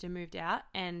my sister moved out,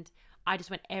 and I just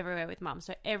went everywhere with mum.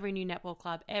 So every new netball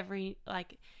club, every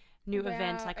like new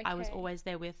event, like I was always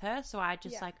there with her. So I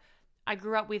just like, I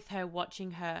grew up with her, watching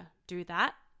her do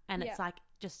that, and it's like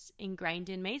just ingrained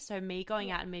in me. So me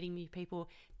going out and meeting new people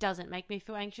doesn't make me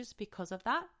feel anxious because of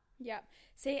that. Yeah.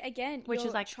 See, again, which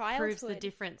is like childhood proves the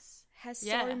difference. Has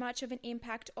so much of an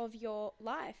impact of your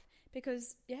life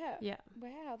because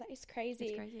wow, that is crazy.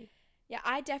 It's crazy. Yeah,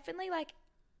 I definitely like,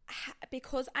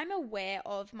 because I'm aware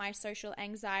of my social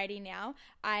anxiety now,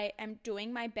 I am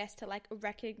doing my best to like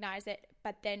recognize it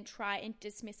but then try and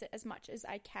dismiss it as much as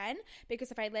I can,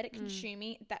 because if I let it consume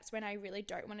me, that's when I really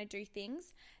don't want to do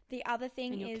things. The other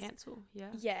thing and you'll is cancel.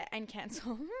 yeah, and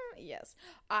cancel. Yes,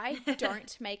 I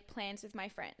don't make plans with my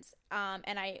friends,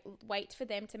 and I wait for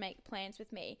them to make plans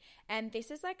with me. And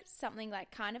this is like something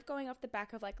like kind of going off the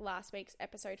back of like last week's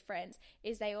episode, Friends,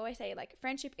 is they always say like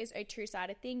friendship is a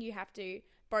two-sided thing. You have to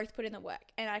both put in the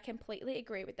work, and I completely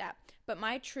agree with that. But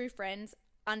my true friends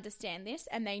understand this,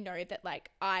 and they know that like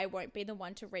I won't be the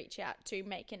one to reach out to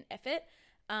make an effort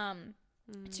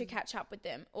to catch up with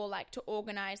them, or like to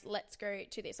organize, let's go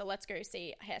to this, or let's go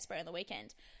see Hairspray on the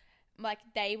weekend. Like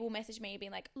they will message me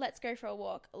being like, let's go for a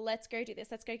walk, let's go do this,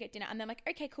 let's go get dinner, and then like,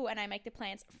 okay, cool, and I make the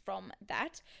plans from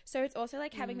that. So it's also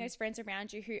like having those friends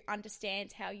around you who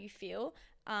understand how you feel,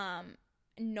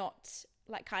 not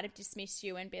like kind of dismiss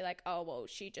you and be like, oh well,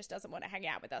 she just doesn't want to hang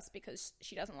out with us because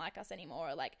she doesn't like us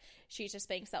anymore, or like she's just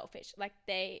being selfish. Like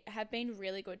they have been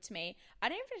really good to me. I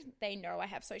don't even think they know I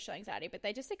have social anxiety, but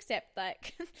they just accept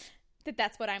like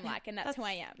that's what I'm like, and that's who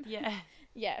I am.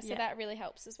 Yeah. So that really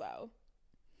helps as well.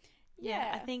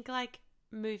 Yeah, I think like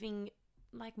moving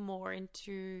like more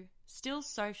into still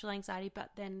social anxiety,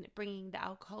 but then bringing the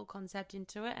alcohol concept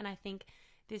into it. And I think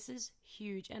this is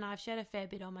huge. And I've shared a fair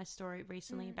bit on my story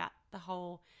recently about the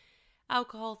whole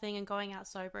alcohol thing and going out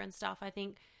sober and stuff. I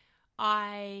think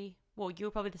you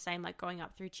were probably the same, like growing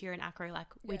up through cheer and acro, like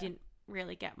we didn't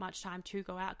really get much time to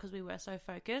go out because we were so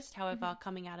focused. However,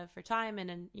 coming out of retirement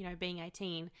and, you know, being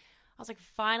 18, I was like,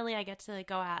 finally I get to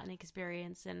go out and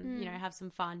experience and, you know, have some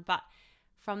fun. But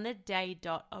from the day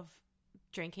dot of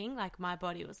drinking, like my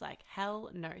body was like, hell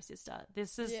no, sister.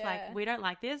 This is like, we don't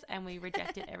like this, and we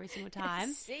reject it every single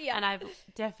time. And I've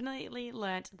definitely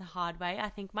learnt the hard way. I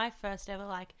think my first ever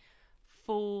like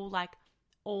full like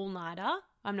all-nighter,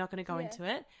 I'm not going to go into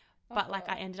it, but like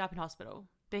I ended up in hospital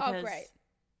because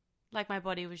like my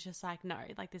body was just like, no,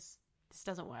 like this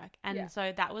doesn't work. And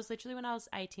so that was literally when I was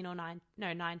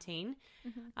 19.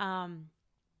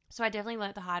 So I definitely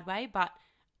learnt the hard way, but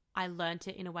I learnt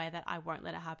it in a way that I won't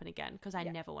let it happen again, because I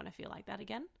never want to feel like that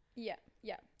again. Yeah,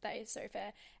 that is so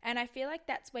fair. And I feel like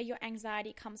that's where your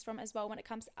anxiety comes from as well when it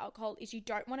comes to alcohol, is you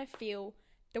don't want to feel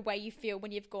the way you feel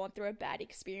when you've gone through a bad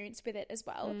experience with it as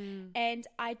well. And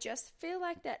I just feel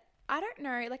like that, I don't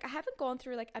know, like I haven't gone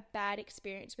through like a bad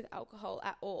experience with alcohol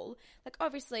at all. Like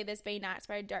obviously there's been nights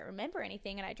where I don't remember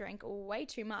anything and I drank way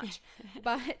too much.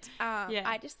 But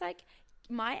I just like,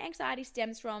 my anxiety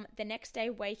stems from the next day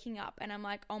waking up and I'm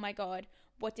like, oh my God,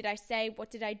 what did I say? What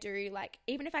did I do? Like,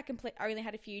 even if I only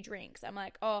had a few drinks, I'm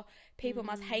like, oh, people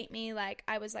must hate me. Like,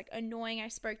 I was like annoying. I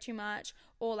spoke too much,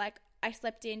 or like I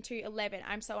slept in to 11.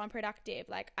 I'm so unproductive.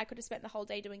 Like, I could have spent the whole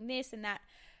day doing this and that.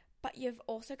 But you've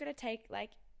also got to take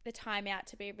like the time out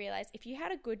to realize if you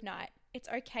had a good night, it's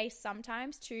okay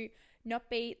sometimes to not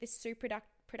be this super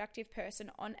productive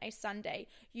person on a Sunday.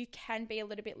 You can be a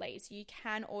little bit lazy. You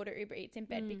can order Uber Eats in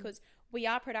bed because we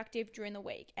are productive during the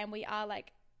week and we are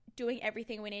like doing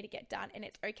everything we need to get done, and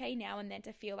it's okay now and then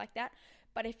to feel like that.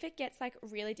 But if it gets like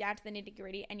really down to the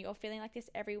nitty-gritty and you're feeling like this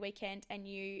every weekend and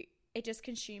it just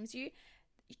consumes you,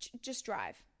 just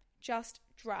drive.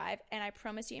 And I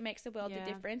promise you it makes the world of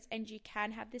difference, and you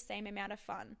can have the same amount of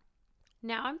fun.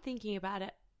 Now I'm thinking about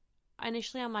it.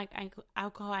 Initially I'm like,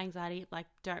 alcohol anxiety, like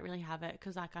don't really have it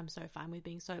because like I'm so fine with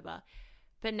being sober.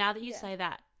 But now that you say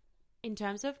that, in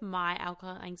terms of my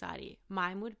alcohol anxiety,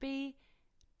 mine would be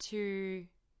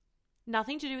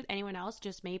nothing to do with anyone else,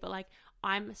 just me, but like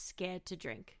I'm scared to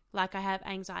drink. Like I have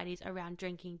anxieties around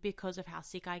drinking because of how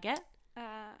sick I get.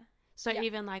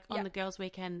 Even like on the girls'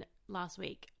 weekend last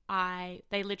week,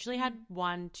 they literally had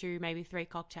 1, 2, maybe 3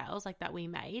 cocktails like that we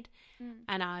made.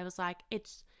 And I was like,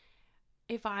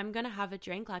 if I'm going to have a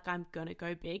drink, like I'm going to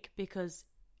go big, because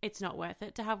it's not worth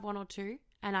it to have 1 or 2.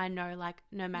 And I know like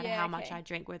no matter how much I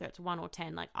drink, whether it's 1 or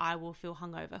 10, like I will feel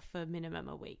hungover for minimum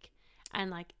a week. And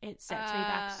like it sets me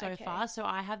back so far. So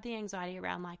I have the anxiety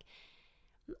around like,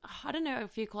 I don't know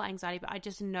if you call it anxiety, but I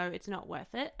just know it's not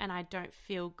worth it and I don't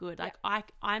feel good. Like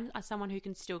I'm someone who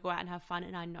can still go out and have fun,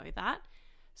 and I know that.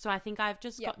 So I think I've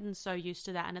just gotten so used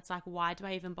to that, and it's like, why do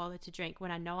I even bother to drink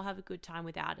when I know I'll have a good time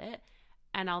without it,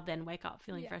 and I'll then wake up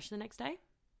feeling fresh the next day?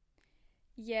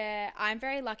 Yeah, I'm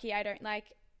very lucky. I don't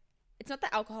like, it's not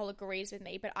that alcohol agrees with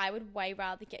me, but I would way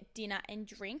rather get dinner and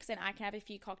drinks, and I can have a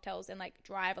few cocktails and like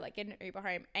drive or like get an Uber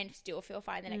home and still feel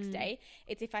fine the next day.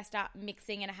 It's if I start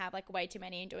mixing and I have like way too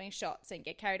many and doing shots and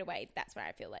get carried away, that's when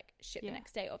I feel like shit the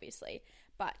next day, obviously.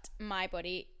 But my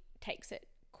body takes it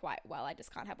quite well. I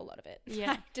just can't have a lot of it.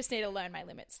 I just need to learn my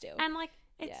limits still. And like,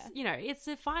 it's, you know, it's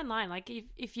a fine line. Like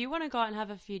if you want to go out and have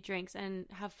a few drinks and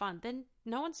have fun, then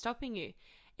no one's stopping you.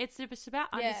 it's just about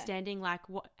understanding like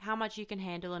how much you can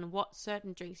handle and what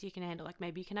certain drinks you can handle. Like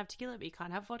maybe you can have tequila, but you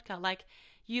can't have vodka. Like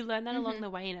you learn that along the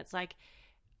way, and it's like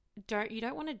you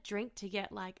don't want to drink to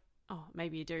get like, oh,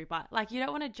 maybe you do, but like you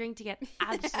don't want to drink to get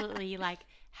absolutely like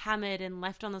hammered and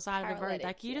left on the side of the road.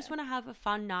 Like you just want to have a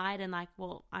fun night, and like,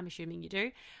 well, I'm assuming you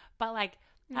do, but like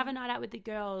have a night out with the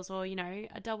girls, or you know,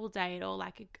 a double date, or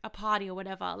like a party or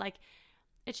whatever. Like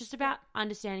it's just about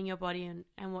understanding your body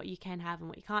and what you can have and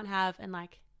what you can't have, and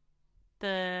like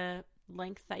the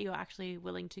length that you're actually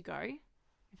willing to go,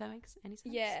 if that makes any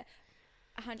sense. Yeah,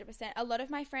 100%. A lot of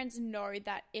my friends know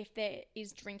that if there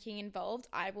is drinking involved,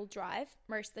 I will drive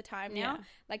most of the time now. Yeah.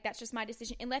 Like that's just my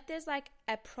decision. Unless there's like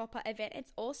a proper event.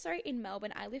 It's also in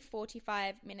Melbourne. I live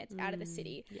 45 minutes out of the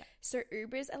city. Yeah. So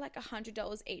Ubers are like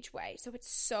 $100 each way. So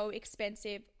it's so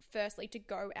expensive, firstly, to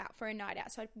go out for a night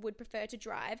out. So I would prefer to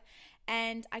drive.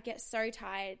 And I get so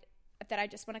tired that I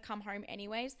just want to come home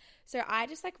anyways. So I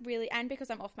just like really, and because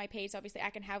I'm off my P's, obviously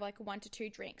I can have like 1 to 2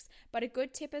 drinks. But a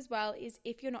good tip as well is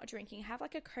if you're not drinking, have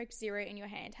like a Coke Zero in your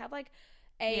hand, have like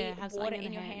have water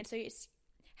in your hand. So you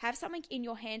have something in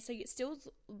your hand so it still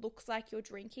looks like you're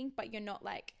drinking, but you're not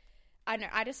like, I don't know,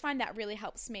 I just find that really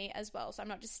helps me as well. So I'm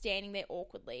not just standing there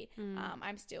awkwardly.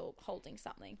 I'm still holding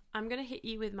something. I'm going to hit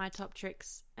you with my top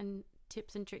tricks and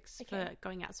tips and tricks for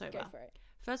going out sober. Go for it.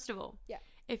 First of all,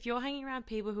 if you're hanging around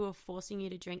people who are forcing you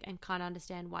to drink and can't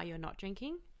understand why you're not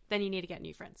drinking, then you need to get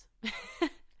new friends.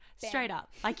 Straight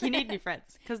up. Like, you need new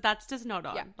friends, because that's just not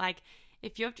on. Yeah. Like,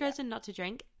 if you've chosen not to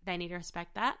drink, they need to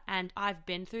respect that. And I've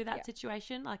been through that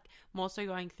situation, like, more so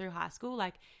going through high school.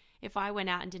 Like, if I went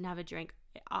out and didn't have a drink,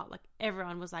 like,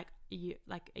 everyone was like, are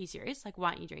you serious? Like, why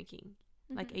aren't you drinking?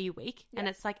 Like, are you weak? And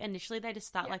it's like, initially they just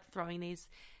start like throwing these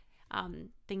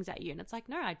things at you, and it's like,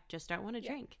 no, I just don't want to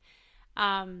drink.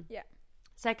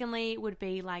 Secondly would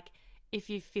be like, if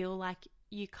you feel like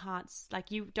you can't,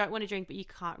 like you don't want to drink but you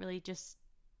can't really just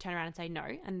turn around and say no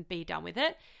and be done with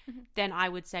it, then I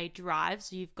would say drive,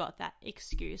 so you've got that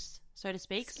excuse, so to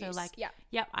speak. So like,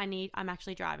 I'm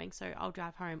actually driving, so I'll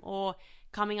drive home. Or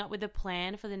coming up with a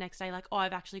plan for the next day, like, oh,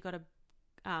 I've actually got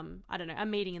I don't know, a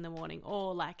meeting in the morning,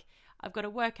 or like I've got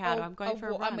a workout, or I'm going for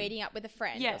a run. I'm meeting up with a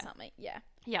friend or something.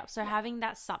 Yeah. So having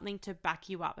that something to back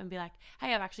you up and be like,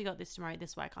 hey, I've actually got this tomorrow,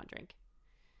 this way I can't drink.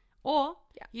 Or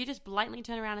you just blatantly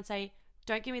turn around and say,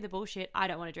 don't give me the bullshit, I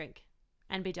don't want to drink,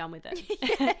 and be done with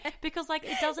it. Because like,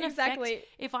 it doesn't affect,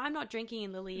 if I'm not drinking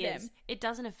and Lily is, it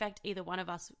doesn't affect either one of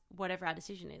us, whatever our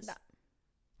decision is. No.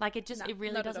 Like it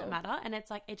really doesn't matter. And it's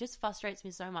like, it just frustrates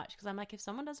me so much, because I'm like, if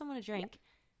someone doesn't want to drink,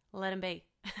 let them be.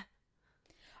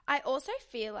 I also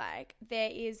feel like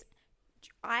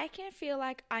I can feel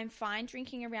like I'm fine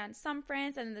drinking around some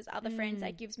friends, and then there's other friends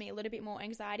that gives me a little bit more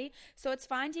anxiety. So it's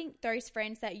finding those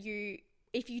friends that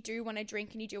if you do want to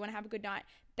drink and you do want to have a good night,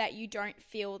 that you don't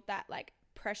feel that like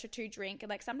pressure to drink.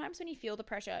 And like sometimes when you feel the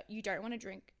pressure, you don't want to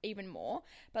drink even more.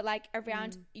 But like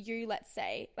around you, let's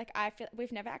say, like I feel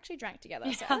we've never actually drank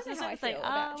together, so I don't know how I feel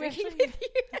about drinking with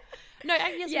you. No,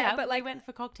 yes, but like we went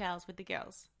for cocktails with the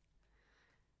girls.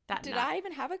 Did I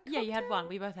even have a cocktail? Yeah, you had one.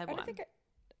 We both had one.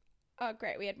 Oh,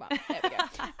 great. We had one. There we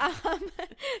go.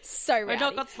 So rowdy. We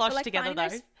all got sloshed together, though.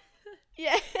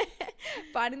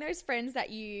 Finding those friends that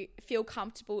you feel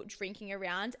comfortable drinking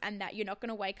around, and that you're not going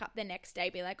to wake up the next day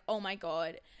be like, oh my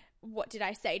God, what did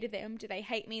I say to them? Do they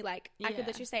hate me? Like, I could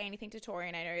literally say anything to Tori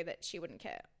and I know that she wouldn't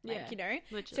care. Like, you know?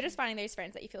 Literally. So just finding those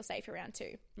friends that you feel safe around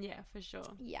too. Yeah, for sure.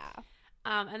 Yeah.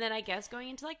 And then I guess going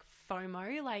into like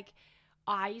FOMO, like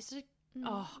I used to,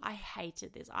 I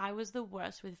hated this. I was the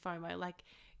worst with FOMO. Like,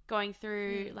 going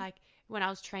through like when I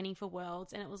was training for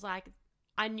Worlds, and it was like,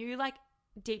 I knew like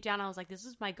deep down I was like, this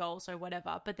is my goal, so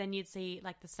whatever. But then you'd see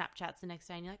like the Snapchats the next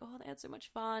day and you're like, oh, they had so much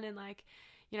fun, and like,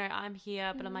 you know, I'm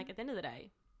here. But I'm like, at the end of the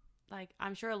day, like,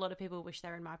 I'm sure a lot of people wish they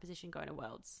were in my position going to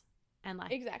Worlds, and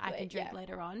like I can drink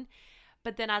later on.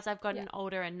 But then as I've gotten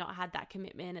older and not had that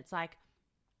commitment, it's like,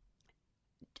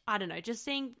 I don't know, just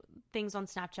seeing things on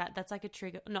Snapchat, that's like a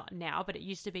trigger. Not now, but it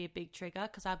used to be a big trigger,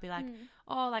 because I'd be like,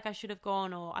 oh, like I should have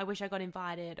gone, or I wish I got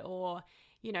invited, or,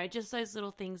 you know, just those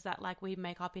little things that like we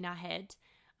make up in our head.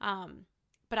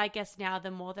 But I guess now the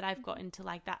more that I've got into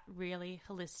like that really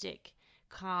holistic,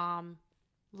 calm,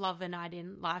 love a night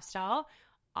in lifestyle,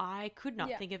 I could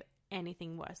not think of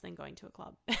anything worse than going to a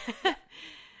club.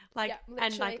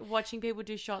 And like watching people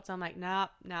do shots, I'm like, nah,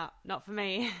 not for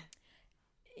me.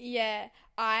 Yeah,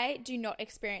 I do not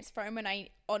experience FOMO, and I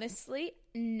honestly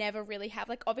never really have.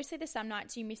 Like, obviously there's some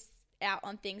nights you miss out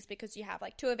on things because you have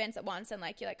like 2 events at once, and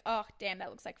like you're like, oh damn, that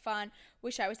looks like fun,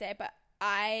 wish I was there. But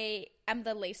I am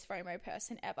the least FOMO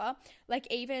person ever. Like,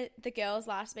 even the girls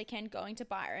last weekend going to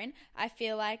Byron, I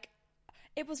feel like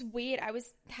it was weird. I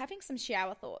was having some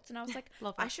shower thoughts and I was like,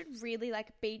 Love I that. should really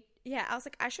like be, I was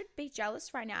like, I should be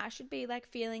jealous right now. I should be like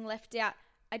feeling left out.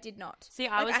 I did not. See,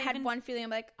 I had one feeling. I'm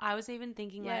like, I was even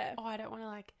thinking Yeah. like, oh, I don't want to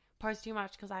like post too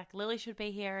much because like Lily should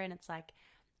be here, and it's like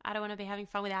I don't want to be having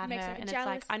fun without her. Makes me And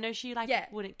jealous. it's like I know she like Yeah.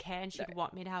 wouldn't care and she'd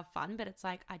want me to have fun, but it's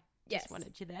like I just Yes.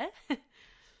 wanted you there.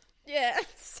 yeah,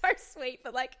 so sweet,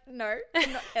 but like, no,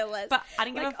 I'm not LS. But I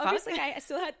didn't give like, a fuck. obviously, I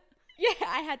still had,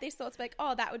 I had these thoughts like,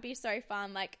 oh, that would be so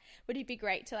fun. Like, would it be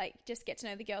great to like just get to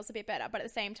know the girls a bit better? But at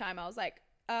the same time, I was like,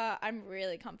 I'm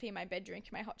really comfy in my bed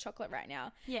drinking my hot chocolate right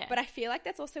now. Yeah. But I feel like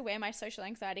that's also where my social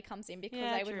anxiety comes in because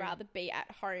Yeah, I would true. rather be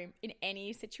at home in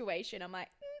any situation. I'm like,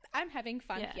 I'm having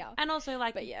fun Yeah. here. And also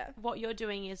like But yeah. what you're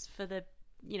doing is for the,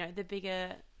 you know, the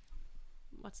bigger,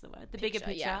 what's the word? The bigger Picture,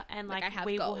 picture. yeah. And Like, like I have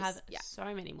we will goals. have Yeah. so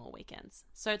many more weekends.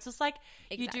 So it's just like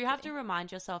you do have Exactly. to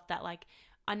remind yourself that like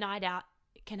a night out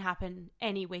can happen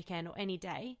any weekend or any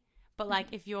day. But like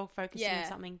if you're focusing on Yeah.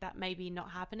 something that maybe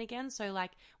not happen again. So like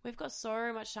we've got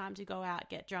so much time to go out,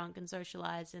 get drunk and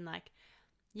socialize, and like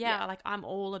Yeah. like I'm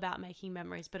all about making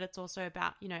memories, but it's also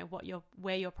about, you know,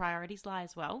 where your priorities lie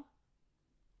as well.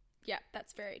 Yeah,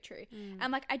 that's very true.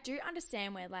 And like I do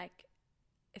understand where like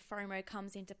FOMO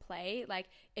comes into play. Like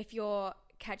if you're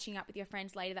catching up with your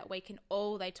friends later that week and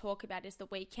all they talk about is the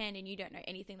weekend and you don't know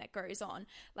anything that goes on,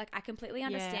 like I completely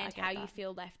understand get how you that.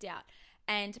 feel left out.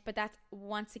 But that's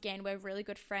once again where really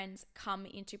good friends come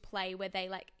into play, where they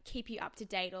like keep you up to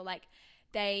date, or like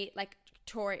they like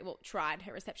Tori, well, tried,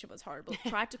 her reception was horrible,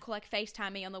 tried to call like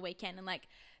FaceTime me on the weekend and like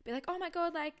be like, oh my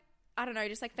God, like I don't know,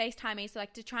 just like FaceTime me, so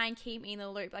like to try and keep me in the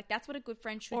loop. Like that's what a good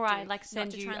friend should Or do. I like not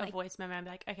send to you try and, a like, voice memo and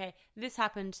be like, okay, this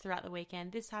happened throughout the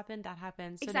weekend, this happened, that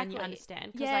happened. So exactly. then you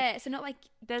understand. 'Cause, Yeah, like, so not like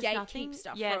there's gatekeep nothing,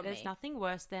 stuff from there's me. nothing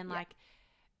worse than like,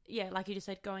 like you just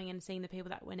said, going and seeing the people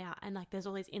that went out and like there's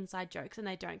all these inside jokes and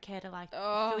they don't care to like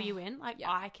fill you in. Like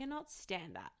yeah. I cannot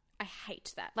stand that. I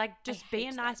hate that. Like just be a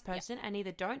hate nice that. person and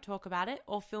either don't talk about it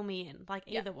or fill me in. Like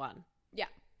either one. Yeah.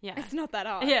 Yeah. It's not that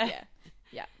hard. Yeah. Yeah.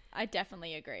 Yeah. I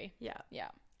definitely agree. Yeah. Yeah.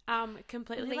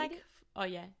 Completely Lead- like, oh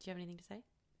yeah. Do you have anything to say?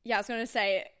 Yeah, I was going to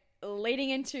say, leading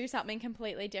into something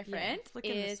completely different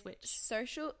flicking the is switch.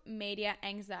 social media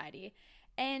anxiety.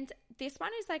 And this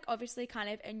one is like obviously kind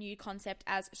of a new concept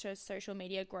as social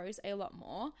media grows a lot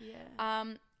more. Yeah.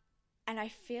 And I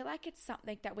feel like it's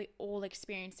something that we all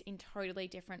experience in totally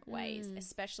different ways,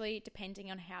 especially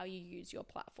depending on how you use your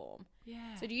platform.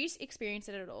 Yeah. So do you experience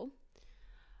it at all?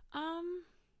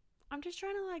 I'm just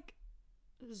trying to like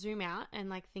zoom out and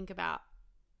like think about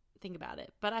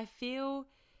it. But I feel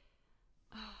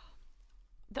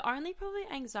the only probably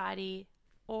anxiety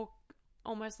or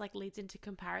almost like leads into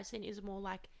comparison is more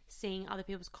like seeing other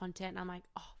people's content and I'm like,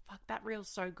 oh fuck, that reel's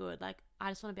so good. Like I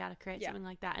just want to be able to create something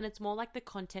like that. And it's more like the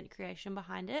content creation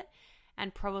behind it.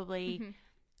 And probably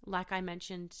like I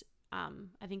mentioned, I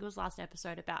think it was last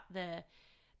episode about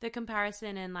the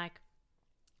comparison and like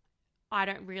I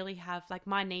don't really have like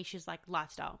my niche is like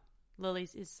lifestyle.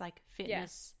 Lily's is like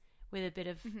fitness with a bit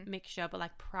of mixture, but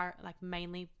like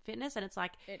mainly fitness. And it's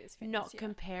like It is fitness, not yeah.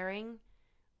 comparing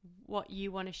what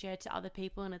you want to share to other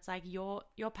people. And it's like your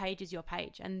page is your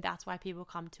page, and that's why people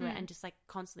come to it, and just like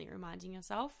constantly reminding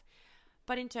yourself.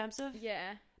 But in terms of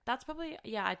that's probably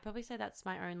I'd probably say that's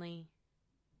my only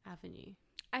avenue.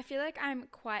 I feel like I'm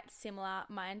quite similar.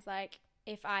 Mine's like,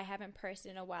 if I haven't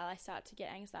posted in a while, I start to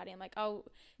get anxiety. I'm like, oh,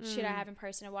 shit, I haven't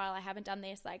posted in a while. I haven't done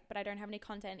this, like, but I don't have any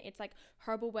content. It's like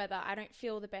horrible weather. I don't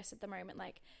feel the best at the moment.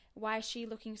 Like, why is she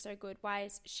looking so good? Why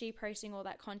is she posting all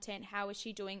that content? How is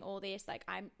she doing all this? Like,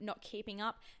 I'm not keeping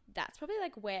up. That's probably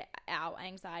like where our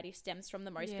anxiety stems from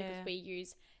the most, because we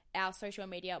use our social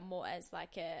media more as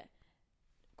like a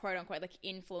quote unquote like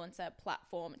influencer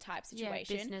platform type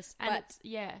situation. Yeah, business. And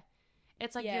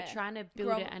it's like you're trying to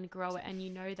build it and grow it, and you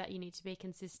know that you need to be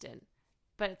consistent.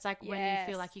 But it's like when you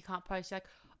feel like you can't post, you're like,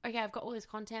 okay, I've got all this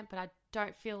content, but I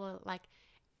don't feel like,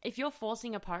 if you're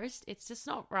forcing a post, it's just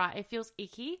not right. It feels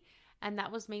icky. And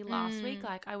that was me last week.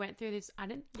 Like I went through this, I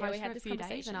didn't post for a few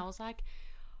days, and I was like,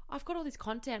 I've got all this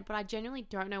content, but I genuinely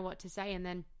don't know what to say. And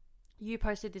then you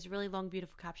posted this really long,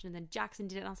 beautiful caption, and then Jackson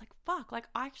did it. And I was like, fuck, like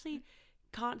I actually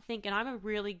can't think. And I'm a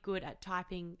really good at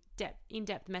typing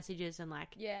in-depth messages and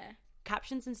like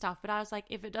captions and stuff, but I was like,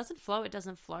 if it doesn't flow, it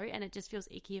doesn't flow, and it just feels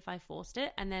icky if I forced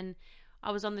it. And then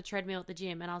I was on the treadmill at the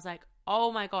gym, and I was like,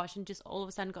 oh my gosh, and just all of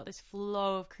a sudden got this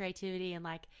flow of creativity and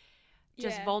like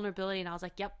just vulnerability, and I was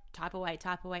like, yep, type away,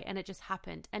 and it just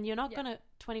happened. And you're not gonna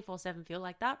 24/7 feel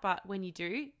like that, but when you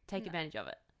do, take advantage of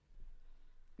it.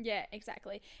 Yeah,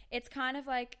 exactly. It's kind of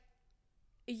like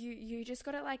you just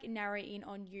got to like narrow in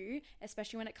on you,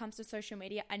 especially when it comes to social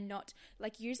media, and not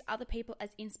like use other people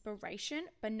as inspiration,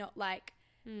 but not like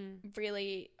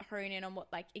really hone in on what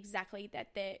like exactly that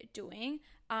they're doing.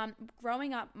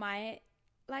 Growing up, my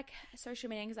like social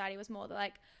media anxiety was more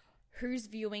like who's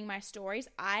viewing my stories.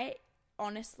 I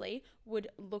honestly would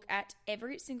look at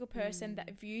every single person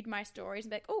that viewed my stories and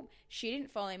be like, oh, she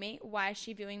didn't follow me. Why is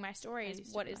she viewing my stories?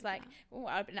 What is like,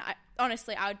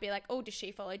 honestly, I would be like, oh, does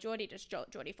she follow Geordie? Does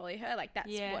Geordie follow her? Like,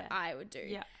 that's what I would do.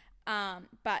 Yeah.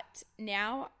 But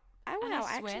now, I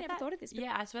actually never thought of this.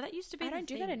 Yeah, I swear that used to be I don't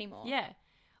do that anymore. Yeah.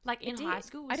 Like in high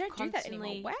school, I don't do that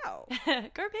anymore. Wow.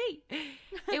 Go Pete.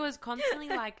 It was constantly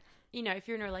like, you know, if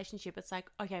you're in a relationship, it's like,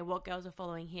 okay, what girls are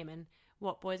following him and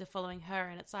what boys are following her.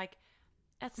 And it's like,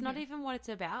 that's not even what it's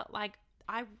about. Like,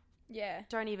 I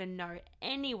don't even know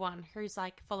anyone who's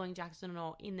like following Jackson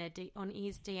or in their on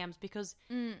his DMs because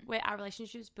where our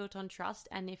relationship is built on trust,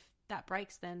 and if that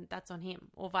breaks, then that's on him,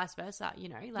 or vice versa. You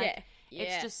know, like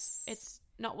it's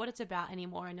not what it's about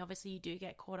anymore. And obviously, you do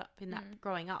get caught up in that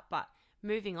growing up, but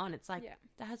moving on, it's like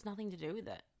that has nothing to do with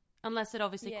it, unless it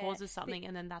obviously causes something,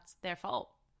 and then that's their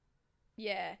fault.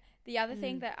 Yeah. The other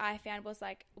thing that I found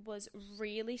was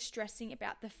really stressing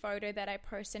about the photo that I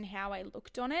posted and how I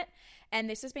looked on it. And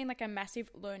this has been like a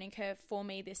massive learning curve for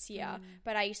me this year.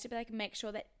 But I used to be like, make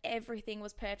sure that everything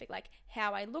was perfect. Like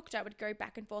how I looked, I would go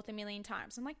back and forth a million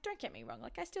times. I'm like, don't get me wrong.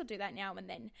 Like I still do that now and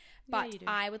then. But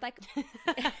I would like,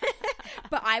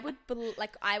 but I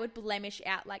would blemish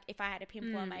out like if I had a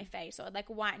pimple on my face, or like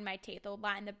whiten my teeth, or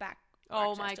lighten the back.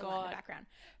 Oh my God. The background.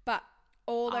 But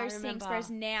all those things, whereas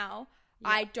now,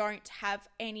 I don't have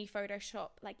any Photoshop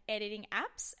like editing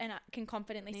apps, and I can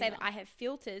confidently say that I have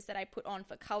filters that I put on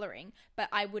for coloring, but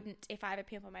I wouldn't if I have a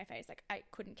pimple on my face. Like I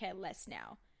couldn't care less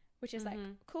now, which is like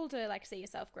cool to like see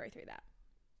yourself grow through that.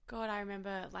 God, I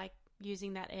remember like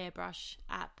using that airbrush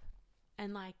app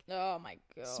and like oh my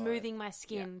God, smoothing my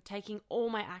skin, taking all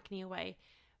my acne away,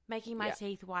 making my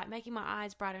teeth white, making my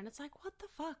eyes brighter. And it's like, what the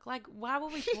fuck? Like, why were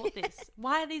we taught this?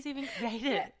 Why are these even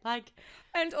created? Like,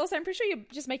 and also I'm pretty sure you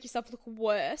just make yourself look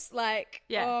worse. Like,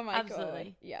 oh my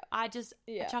God. Yeah. I just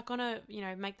chuck on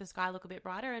make the sky look a bit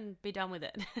brighter and be done with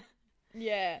it.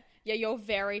 Yeah, you're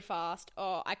very fast.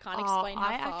 Oh, I can't explain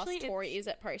how fast Tori is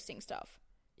at posting stuff.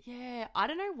 Yeah, I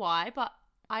don't know why, but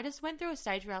I just went through a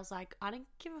stage where I was like, I don't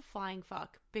give a flying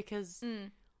fuck, because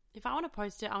if I want to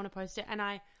post it, I want to post it. And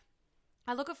I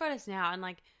look at photos now and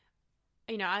like,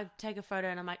 you know, I take a photo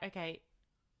and I'm like, okay,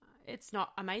 it's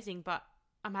not amazing, but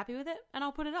I'm happy with it and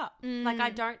I'll put it up. Like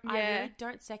I really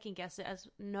don't second guess it as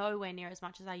nowhere near as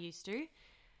much as I used to.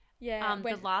 Yeah.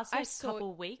 The last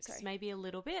couple weeks, maybe a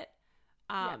little bit,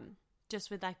 just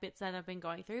with like bits that I've been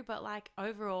going through. But like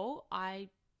overall, I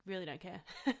really don't care.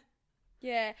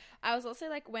 Yeah, I was also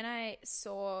like, when I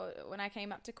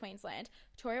came up to Queensland,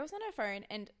 Tori was on her phone,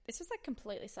 and this was like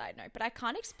completely side note, but I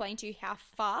can't explain to you how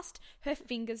fast her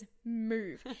fingers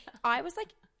move. I was like,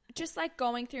 just like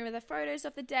going through the photos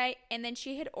of the day, and then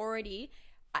she had already,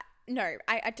 I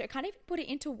can't even put it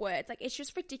into words. Like, it's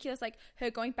just ridiculous. Like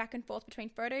her going back and forth between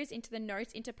photos, into the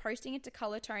notes, into posting, into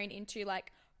color tone, into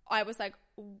like, I was like,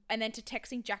 and then to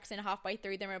texting Jackson halfway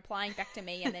through, then replying back to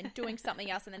me, and then doing something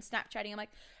else, and then Snapchatting. I'm like,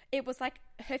 it was like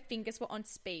her fingers were on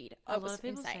speed. A lot of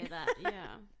people say that,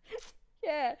 yeah.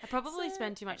 Yeah. I probably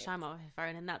spend too much time on her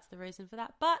phone, and that's the reason for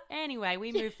that. But anyway,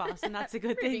 we move fast, and that's a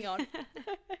good thing. Moving on.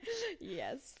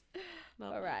 Yes.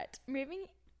 All right.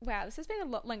 Wow, this has been a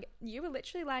lot longer. You were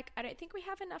literally like, I don't think we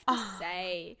have enough to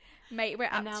say. Mate, we're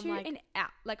up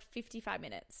to 55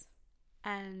 minutes.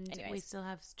 And we still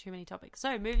have too many topics.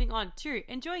 So moving on to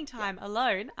enjoying time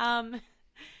alone.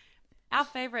 Our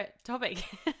favourite topic.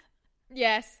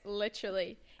 Yes,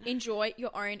 literally. Enjoy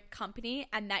your own company,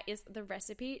 and that is the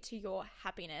recipe to your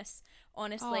happiness.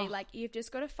 Honestly, like you've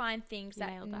just got to find things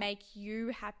that make you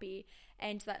happy,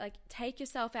 and that like take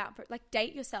yourself out for like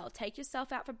date yourself, take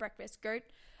yourself out for breakfast.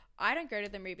 I don't go to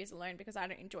the movies alone because I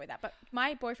don't enjoy that, but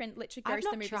my boyfriend literally goes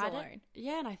to the movies alone.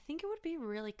 Yeah, and I think it would be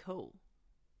really cool.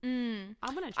 I'm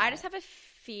gonna try. I just have a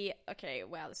fear. Okay,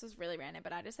 wow, this is really random,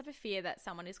 but I just have a fear that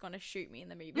someone is going to shoot me in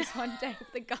the movies one day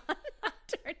with a gun. I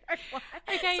don't know why.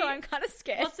 Okay, so I'm kind of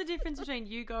scared. What's the difference between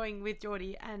you going with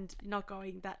Geordie and not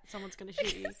going that someone's going to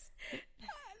shoot you?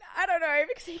 I don't know,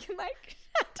 because he can like.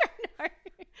 I don't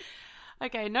know.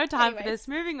 Okay, no time for this.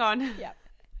 Moving on. Yep.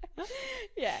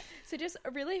 Yeah. So just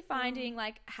really finding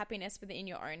like happiness within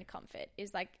your own comfort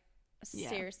is like.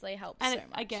 Seriously helps so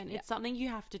much. Again, it's something you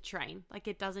have to train. Like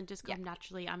it doesn't just come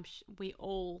naturally. We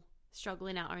all struggle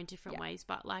in our own different ways,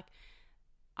 but like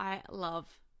I love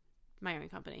my own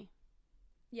company.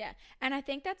 Yeah. And I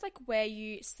think that's like where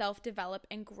you self-develop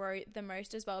and grow the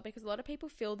most as well, because a lot of people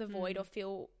feel the void or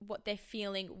feel what they're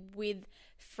feeling with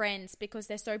friends because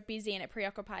they're so busy and it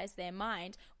preoccupies their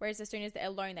mind. Whereas as soon as they're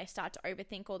alone, they start to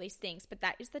overthink all these things. But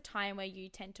that is the time where you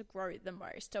tend to grow the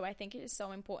most. So I think it is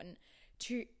so important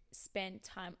to spend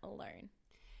time alone.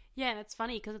 Yeah, and it's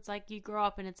funny because it's like you grow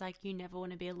up and it's like you never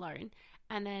want to be alone.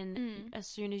 And then as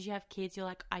soon as you have kids, you're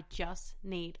like, I just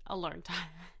need alone time.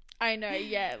 I know,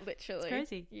 yeah, literally. It's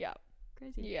crazy. Yeah.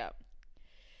 Crazy. Yeah.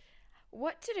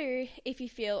 What to do if you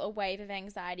feel a wave of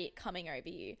anxiety coming over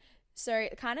you? So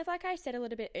kind of like I said a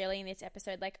little bit early in this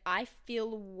episode, like I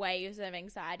feel waves of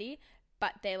anxiety,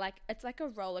 but they're like, it's like a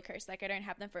roller coaster. Like I don't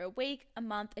have them for a week, a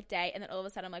month, a day, and then all of a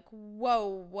sudden I'm like, whoa,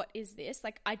 what is this?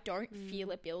 Like I don't feel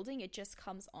it building. It just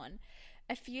comes on.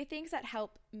 A few things that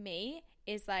help me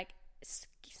is like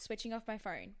switching off my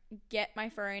phone, get my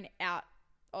phone out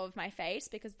of my face,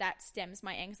 because that stems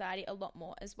my anxiety a lot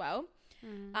more as well.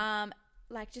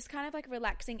 Like just kind of like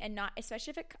relaxing at night,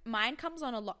 especially if mine comes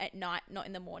on a lot at night, not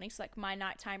in the morning. So like my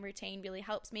nighttime routine really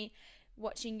helps me.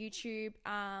 Watching YouTube,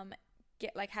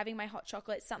 get like having my hot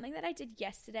chocolate. Something that I did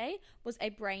yesterday was a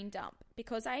brain dump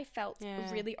because I felt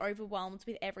really overwhelmed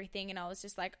with everything and I was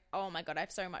just like, oh my God, I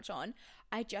have so much on.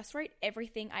 I just wrote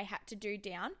everything I had to do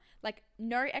down, like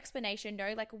no explanation,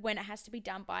 no like when it has to be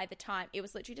done by the time. It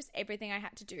was literally just everything I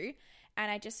had to do,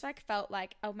 and I just like felt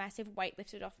like a massive weight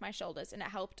lifted off my shoulders, and it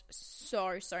helped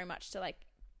so much to like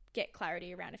get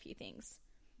clarity around a few things.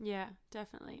 Yeah,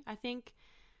 definitely. I think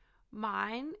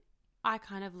mine, I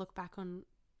kind of look back on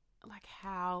like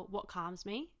what calms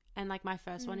me, and like my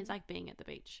first one is like being at the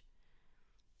beach.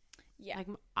 Yeah, like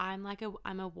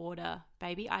I'm a water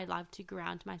baby. I love to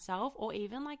ground myself, or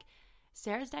even like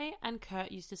Sarah's Day and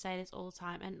Kurt used to say this all the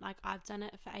time, and like I've done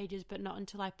it for ages, but not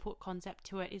until I put concept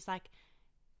to it, is like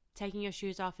taking your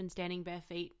shoes off and standing bare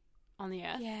feet on the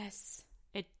earth. Yes.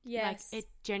 Like it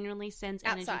genuinely sends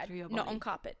energy outside, through your body. not on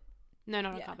carpet. No,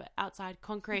 not on carpet. Outside,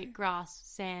 concrete, grass,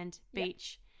 sand,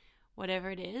 beach, whatever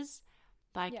it is.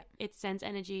 Like it sends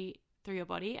energy through your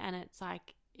body, and it's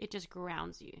like it just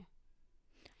grounds you.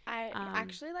 I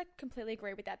actually like completely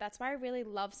agree with that. That's why I really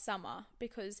love summer,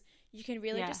 because you can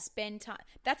really just spend time.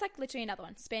 That's like literally another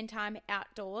one. Spend time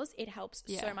outdoors. It helps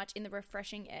so much in the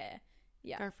refreshing air.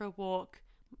 Yeah. Go for a walk.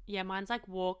 Yeah, mine's like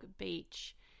walk,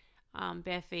 beach,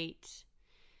 bare feet.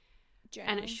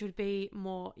 Journal. And it should be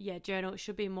more, journal. It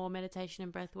should be more meditation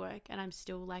and breath work. And I'm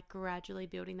still like gradually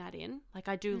building that in. Like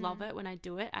I do love it when I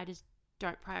do it. I just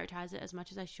don't prioritize it as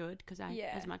much as I should, because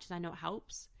as much as I know it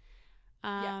helps.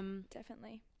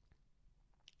 Definitely.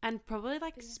 And probably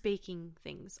like speaking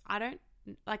things. I don't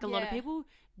like a lot of people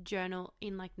journal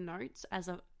in like notes as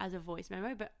a voice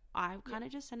memo, but I kind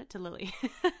of just send it to Lily.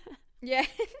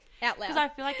 Out loud. Because I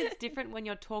feel like it's different when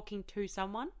you're talking to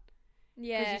someone.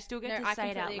 Yeah. Because you still get to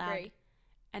say it out loud. Agree.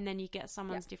 And then you get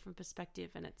someone's different perspective,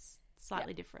 and it's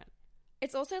slightly different.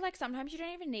 It's also like sometimes you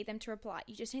don't even need them to reply.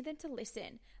 You just need them to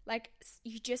listen. Like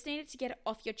you just needed to get it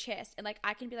off your chest. And like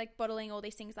I can be like bottling all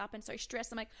these things up and so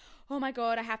stressed. I'm like, oh my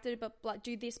God, I have to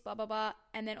do this, blah, blah, blah.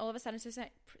 And then all of a sudden, as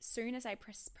soon as I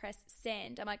press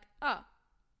send, I'm like, oh,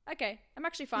 okay, I'm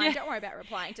actually fine. Yeah. Don't worry about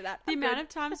replying to that. The amount of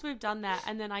times we've done that,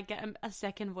 and then I get a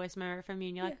second voice memo from you,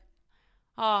 and you're like,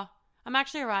 oh, I'm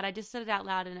actually all right. I just said it out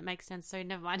loud and it makes sense, so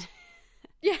never mind.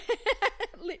 Yeah,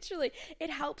 literally.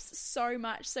 It helps so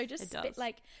much. So just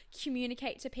like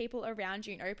communicate to people around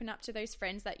you and open up to those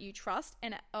friends that you trust,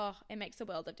 and it makes a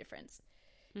world of difference.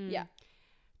 Yeah.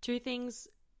 2 things.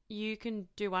 You can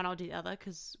do one, I'll do the other,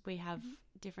 because we have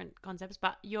different concepts,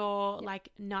 but your like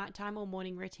nighttime or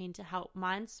morning routine to help.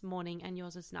 Mine's morning and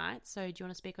yours is night. So do you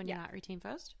want to speak on your night routine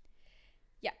first?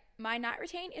 Yeah. My night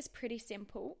routine is pretty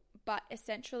simple, but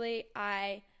essentially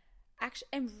I actually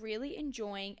am really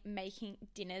enjoying making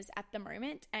dinners at the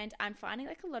moment, and I'm finding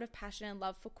like a lot of passion and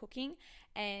love for cooking,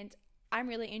 and I'm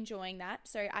really enjoying that.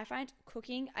 So I find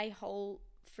cooking a whole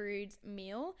foods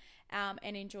meal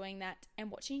and enjoying that, and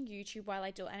watching YouTube while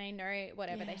I do it. And I know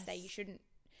whatever they say, you shouldn't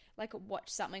like watch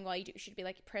something while you do, you should be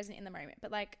like present in the moment,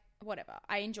 but like whatever,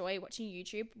 I enjoy watching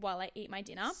YouTube while I eat my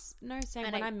dinner. No, same.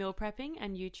 And when I'm meal prepping,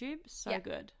 and YouTube, so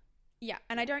good. Yeah,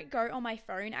 and I don't go on my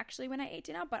phone actually when I eat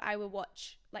dinner, but I will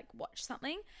watch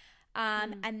something,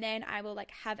 and then I will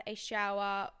like have a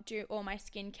shower, do all my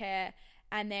skincare,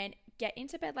 and then get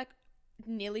into bed like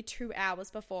nearly 2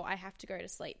 hours before I have to go to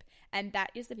sleep. And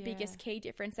that is the biggest key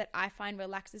difference that I find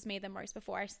relaxes me the most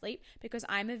before I sleep, because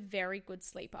I'm a very good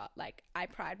sleeper. Like I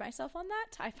pride myself on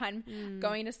that. I find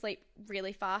going to sleep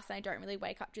really fast, and I don't really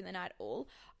wake up during the night at all.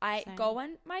 I go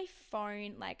on my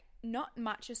phone like not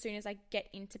much as soon as I get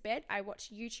into bed. I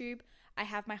watch YouTube. I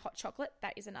have my hot chocolate.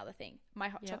 That is another thing. My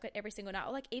hot chocolate every single night,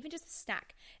 or like even just a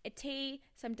snack, a tea,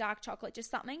 some dark chocolate, just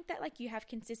something that like you have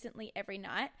consistently every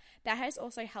night. That has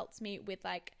also helped me with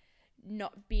like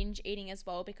not binge eating as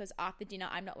well, because after dinner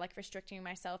I'm not like restricting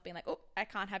myself, being like, oh, I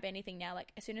can't have anything now.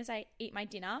 Like as soon as I eat my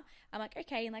dinner, I'm like,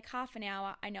 okay, in like half an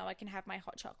hour I know I can have my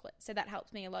hot chocolate. So that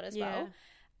helps me a lot as well.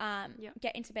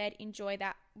 Get into bed, enjoy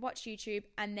that, watch YouTube,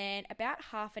 and then about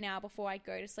half an hour before I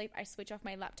go to sleep, I switch off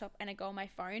my laptop and I go on my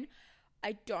phone.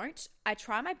 I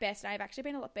try my best, and I've actually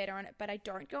been a lot better on it, but I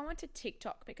don't go onto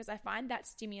TikTok because I find that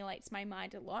stimulates my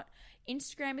mind a lot.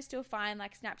 Instagram is still fine,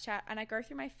 like Snapchat, and I go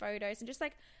through my photos and just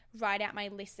like write out my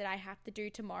list that I have to do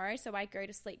tomorrow, so I go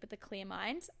to sleep with a clear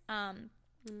mind, and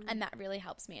that really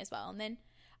helps me as well. And then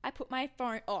I put my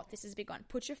phone, this is a big one.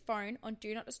 Put your phone on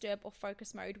do not disturb or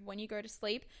focus mode when you go to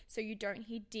sleep, so you don't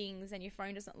hear dings and your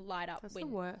phone doesn't light up. That's when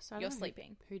the worst. You're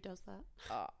sleeping. Who does that?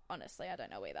 Oh, honestly, I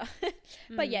don't know either.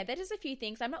 But yeah, there's just a few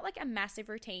things. I'm not like a massive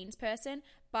routines person,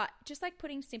 but just like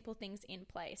putting simple things in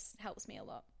place helps me a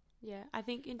lot. Yeah, I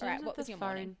think in terms of the phone,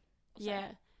 morning?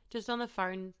 Just on the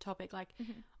phone topic, like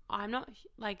I'm not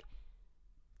like,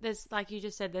 there's, like you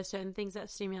just said, there's certain things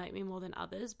that stimulate me more than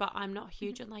others, but I'm not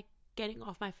huge on like getting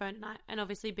off my phone at night, and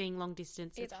obviously being long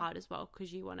distance, it's hard as well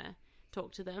because you want to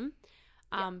talk to them.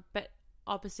 But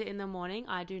opposite in the morning,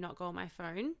 I do not go on my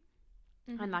phone,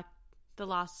 and like the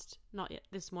last, not yet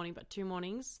this morning, but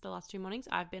the last 2 mornings,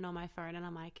 I've been on my phone, and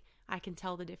I'm like, I can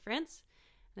tell the difference,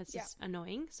 and it's just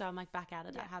annoying. So I'm like back out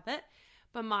of that habit.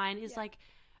 But mine is like,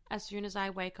 as soon as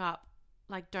I wake up,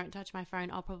 like don't touch my phone.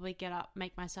 I'll probably get up,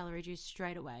 make my celery juice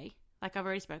straight away. Like I've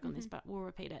already spoken on this, but we'll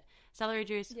repeat it. Celery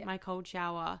juice, my cold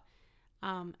shower.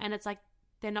 And it's like,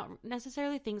 they're not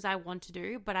necessarily things I want to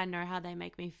do, but I know how they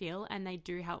make me feel, and they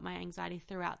do help my anxiety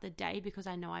throughout the day because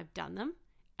I know I've done them,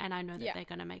 and I know that they're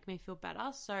going to make me feel better.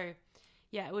 So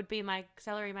yeah, it would be my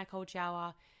celery, my cold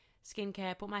shower,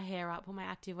 skincare, put my hair up, put my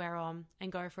activewear on,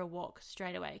 and go for a walk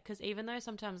straight away. Because even though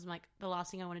sometimes I'm like, the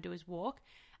last thing I want to do is walk,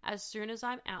 as soon as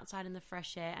I'm outside in the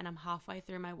fresh air and I'm halfway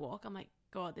through my walk, I'm like,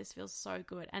 God, this feels so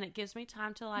good. And it gives me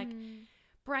time to like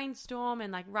brainstorm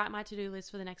and like write my to-do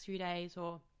list for the next few days,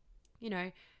 or you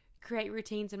know, create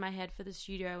routines in my head for the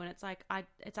studio. And it's like,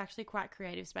 it's actually quite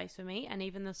creative space for me. And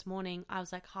even this morning I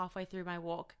was like halfway through my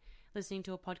walk listening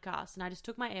to a podcast, and I just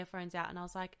took my earphones out and I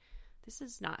was like, this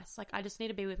is nice. Like I just need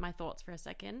to be with my thoughts for a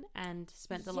second, and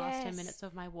spent the last 10 minutes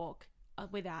of my walk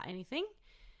without anything.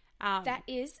 That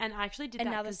is, and I actually did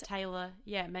that because Taylor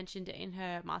mentioned it in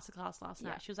her masterclass last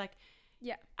night. She was like,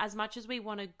 as much as we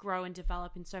want to grow and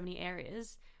develop in so many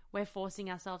areas, we're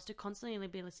forcing ourselves to constantly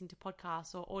be listening to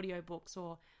podcasts or audiobooks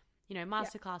or, you know,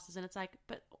 masterclasses. And it's like,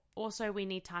 but also we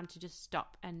need time to just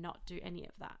stop and not do any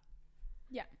of that.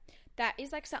 Yeah. That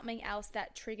is like something else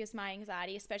that triggers my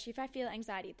anxiety, especially if I feel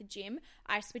anxiety at the gym.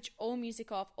 I switch all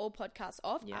music off, all podcasts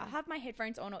off. I'll have my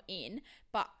headphones on or in,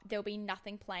 but there'll be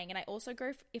nothing playing. And I also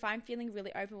go, if I'm feeling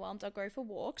really overwhelmed, I'll go for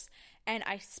walks. And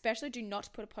I especially do not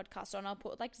put a podcast on. I'll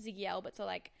put like Ziggy Alberts or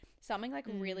like something like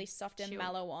really soft and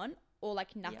mellow on, or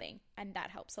like nothing. And that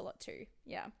helps a lot too.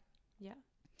 Yeah. Yeah.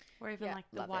 Or even like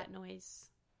the white noise.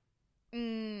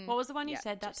 What was the one you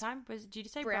said that time? Did you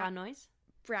say brown noise?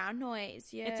 Brown noise,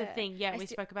 yeah. It's a thing, we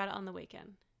spoke about it on the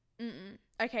weekend.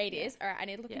 Okay, it is. All right, I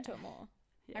need to look into it more.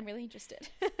 I'm really interested.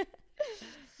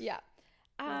 Just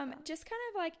kind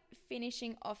of like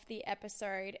finishing off the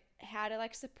episode, how to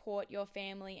like support your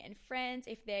family and friends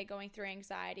if they're going through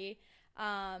anxiety.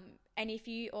 And if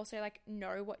you also like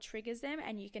know what triggers them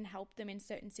and you can help them in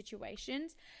certain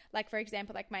situations. Like for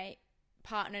example, like my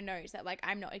partner knows that like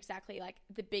I'm not exactly like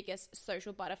the biggest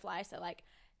social butterfly, so like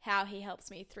how he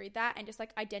helps me through that, and just like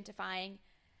identifying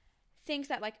things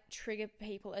that like trigger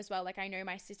people as well. Like I know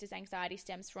my sister's anxiety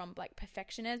stems from like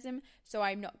perfectionism, so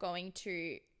I'm not going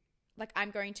to like,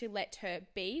 I'm going to let her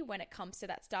be when it comes to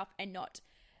that stuff and not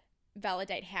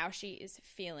validate how she is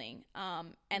feeling.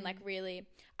 And like really,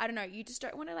 I don't know, you just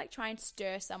don't want to like try and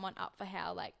stir someone up for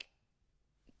how like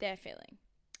they're feeling.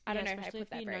 I don't know how I put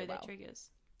that very well. Their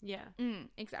triggers. Yeah.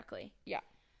 Exactly. Yeah.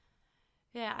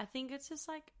 Yeah, I think it's just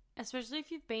like, especially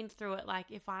if you've been through it, like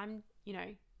if I'm, you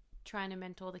know, trying to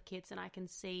mentor the kids and I can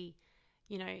see,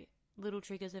 you know, little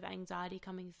triggers of anxiety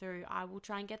coming through, I will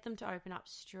try and get them to open up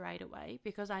straight away,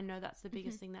 because I know that's the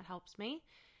biggest thing that helps me.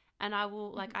 And I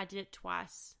will, like, I did it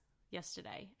twice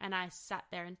yesterday, and I sat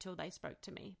there until they spoke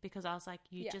to me, because I was like,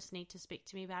 you just need to speak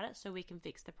to me about it so we can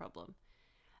fix the problem.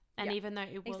 And even though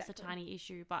it was a tiny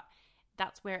issue, but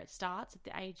that's where it starts at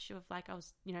the age of like, I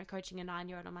was, you know, coaching a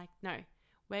 9-year-old. I'm like, no,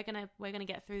 we're gonna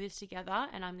get through this together,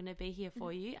 and I'm gonna be here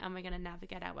for you, and we're gonna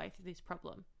navigate our way through this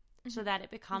problem. so that it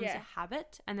becomes Yeah. a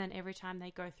habit. And then every time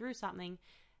they go through something,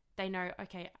 they know,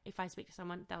 okay, if I speak to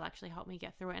someone, they'll actually help me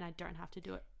get through it and I don't have to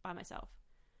do it by myself.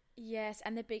 Yes,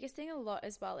 and the biggest thing a lot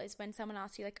as well is when someone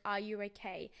asks you, like, are you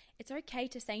okay? It's okay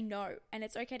to say no, and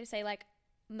it's okay to say, like,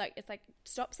 no. It's like,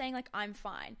 stop saying, like, I'm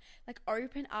fine. Like,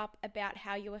 open up about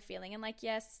how you are feeling. And, like,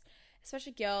 yes,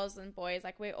 especially girls and boys,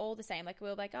 like, we're all the same. Like,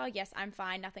 we're like, oh, yes, I'm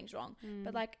fine, nothing's wrong.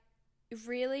 But, like,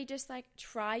 really just, like,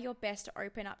 try your best to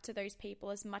open up to those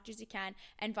people as much as you can,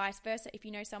 and vice versa. If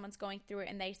you know someone's going through it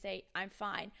and they say, I'm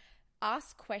fine,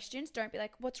 ask questions. Don't be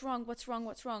like, what's wrong? What's wrong?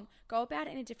 What's wrong? Go about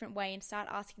it in a different way and start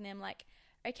asking them, like,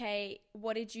 okay,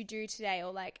 what did you do today?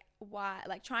 Or, like, why?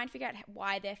 Like, try and figure out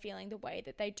why they're feeling the way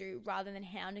that they do, rather than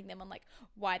hounding them on, like,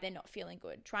 why they're not feeling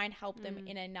good. Try and help them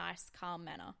in a nice, calm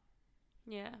manner.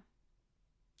 Yeah.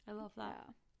 I love that.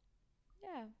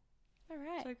 Yeah. All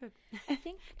right. So good. I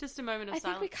think Just a moment of I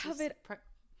think silence. we covered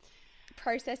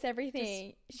process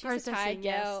everything. She's a processing, tired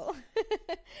girl.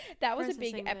 That was a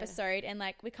big Processing episode, and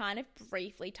like we kind of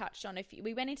briefly touched on a few.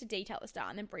 We went into detail at the start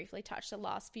and then briefly touched the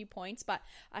last few points, but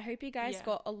I hope you guys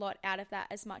got a lot out of that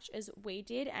as much as we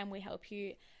did, and we help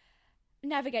you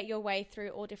navigate your way through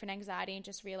all different anxiety and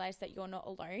just realize that you're not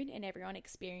alone and everyone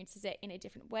experiences it in a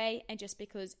different way. And just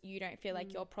because you don't feel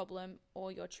like your problem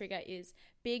or your trigger is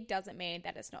big doesn't mean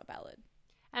that it's not valid.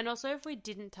 And also, if we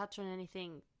didn't touch on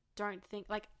anything, don't think,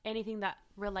 like, anything that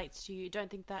relates to you, don't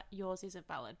think that yours isn't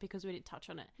valid because we didn't touch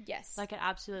on it. Yes. Like, it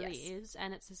absolutely is.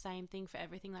 And it's the same thing for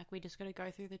everything. Like, we just got to go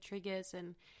through the triggers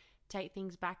and take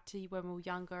things back to when we were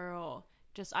younger, or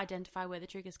just identify where the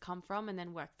triggers come from and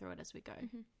then work through it as we go.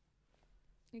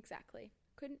 Exactly.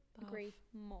 Couldn't agree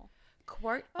more.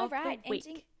 Quote All of right, the week.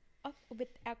 ending off with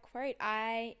our quote.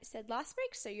 I said last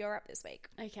week, so you're up this week.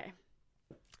 Okay.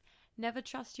 Never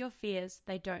trust your fears.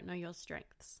 They don't know your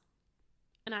strengths.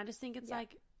 And I just think it's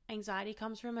like anxiety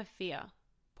comes from a fear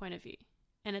point of view.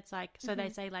 And it's like, so they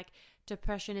say like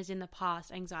depression is in the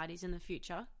past, anxiety is in the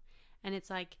future. And it's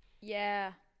like,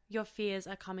 Yeah. your fears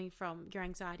are coming from your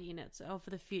anxiety, and it's of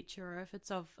the future, or if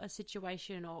it's of a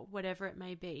situation or whatever it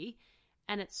may be.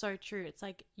 And it's so true. It's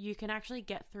like you can actually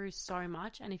get through so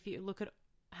much. And if you look at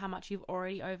how much you've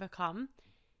already overcome,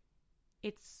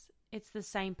 it's the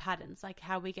same patterns, like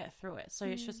how we get through it. So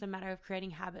it's just a matter of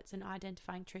creating habits and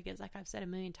identifying triggers, like I've said a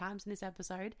million times in this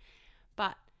episode.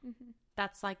 But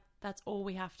that's all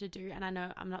we have to do. And I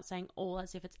know I'm not saying all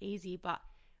as if it's easy, but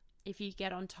if you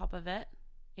get on top of it,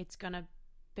 it's going to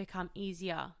become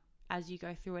easier as you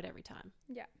go through it every time.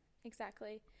 Yeah,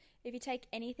 exactly. If you take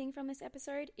anything from this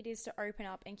episode, it is to open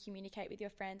up and communicate with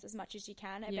your friends as much as you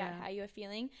can about how you're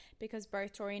feeling, because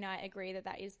both Tori and I agree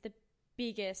that is the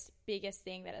biggest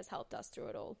thing that has helped us through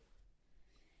it all.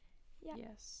 Yeah.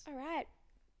 Yes. All right.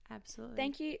 Absolutely.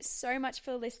 Thank you so much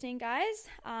for listening, guys.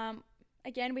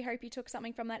 Again, we hope you took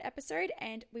something from that episode,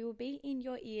 and we will be in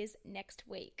your ears next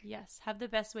week. Yes. Have the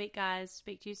best week, guys.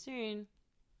 Speak to you soon.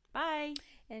 Bye.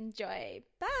 Enjoy.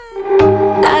 Bye.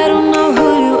 I don't know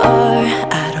who you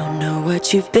are, I don't know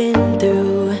what you've been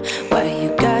through.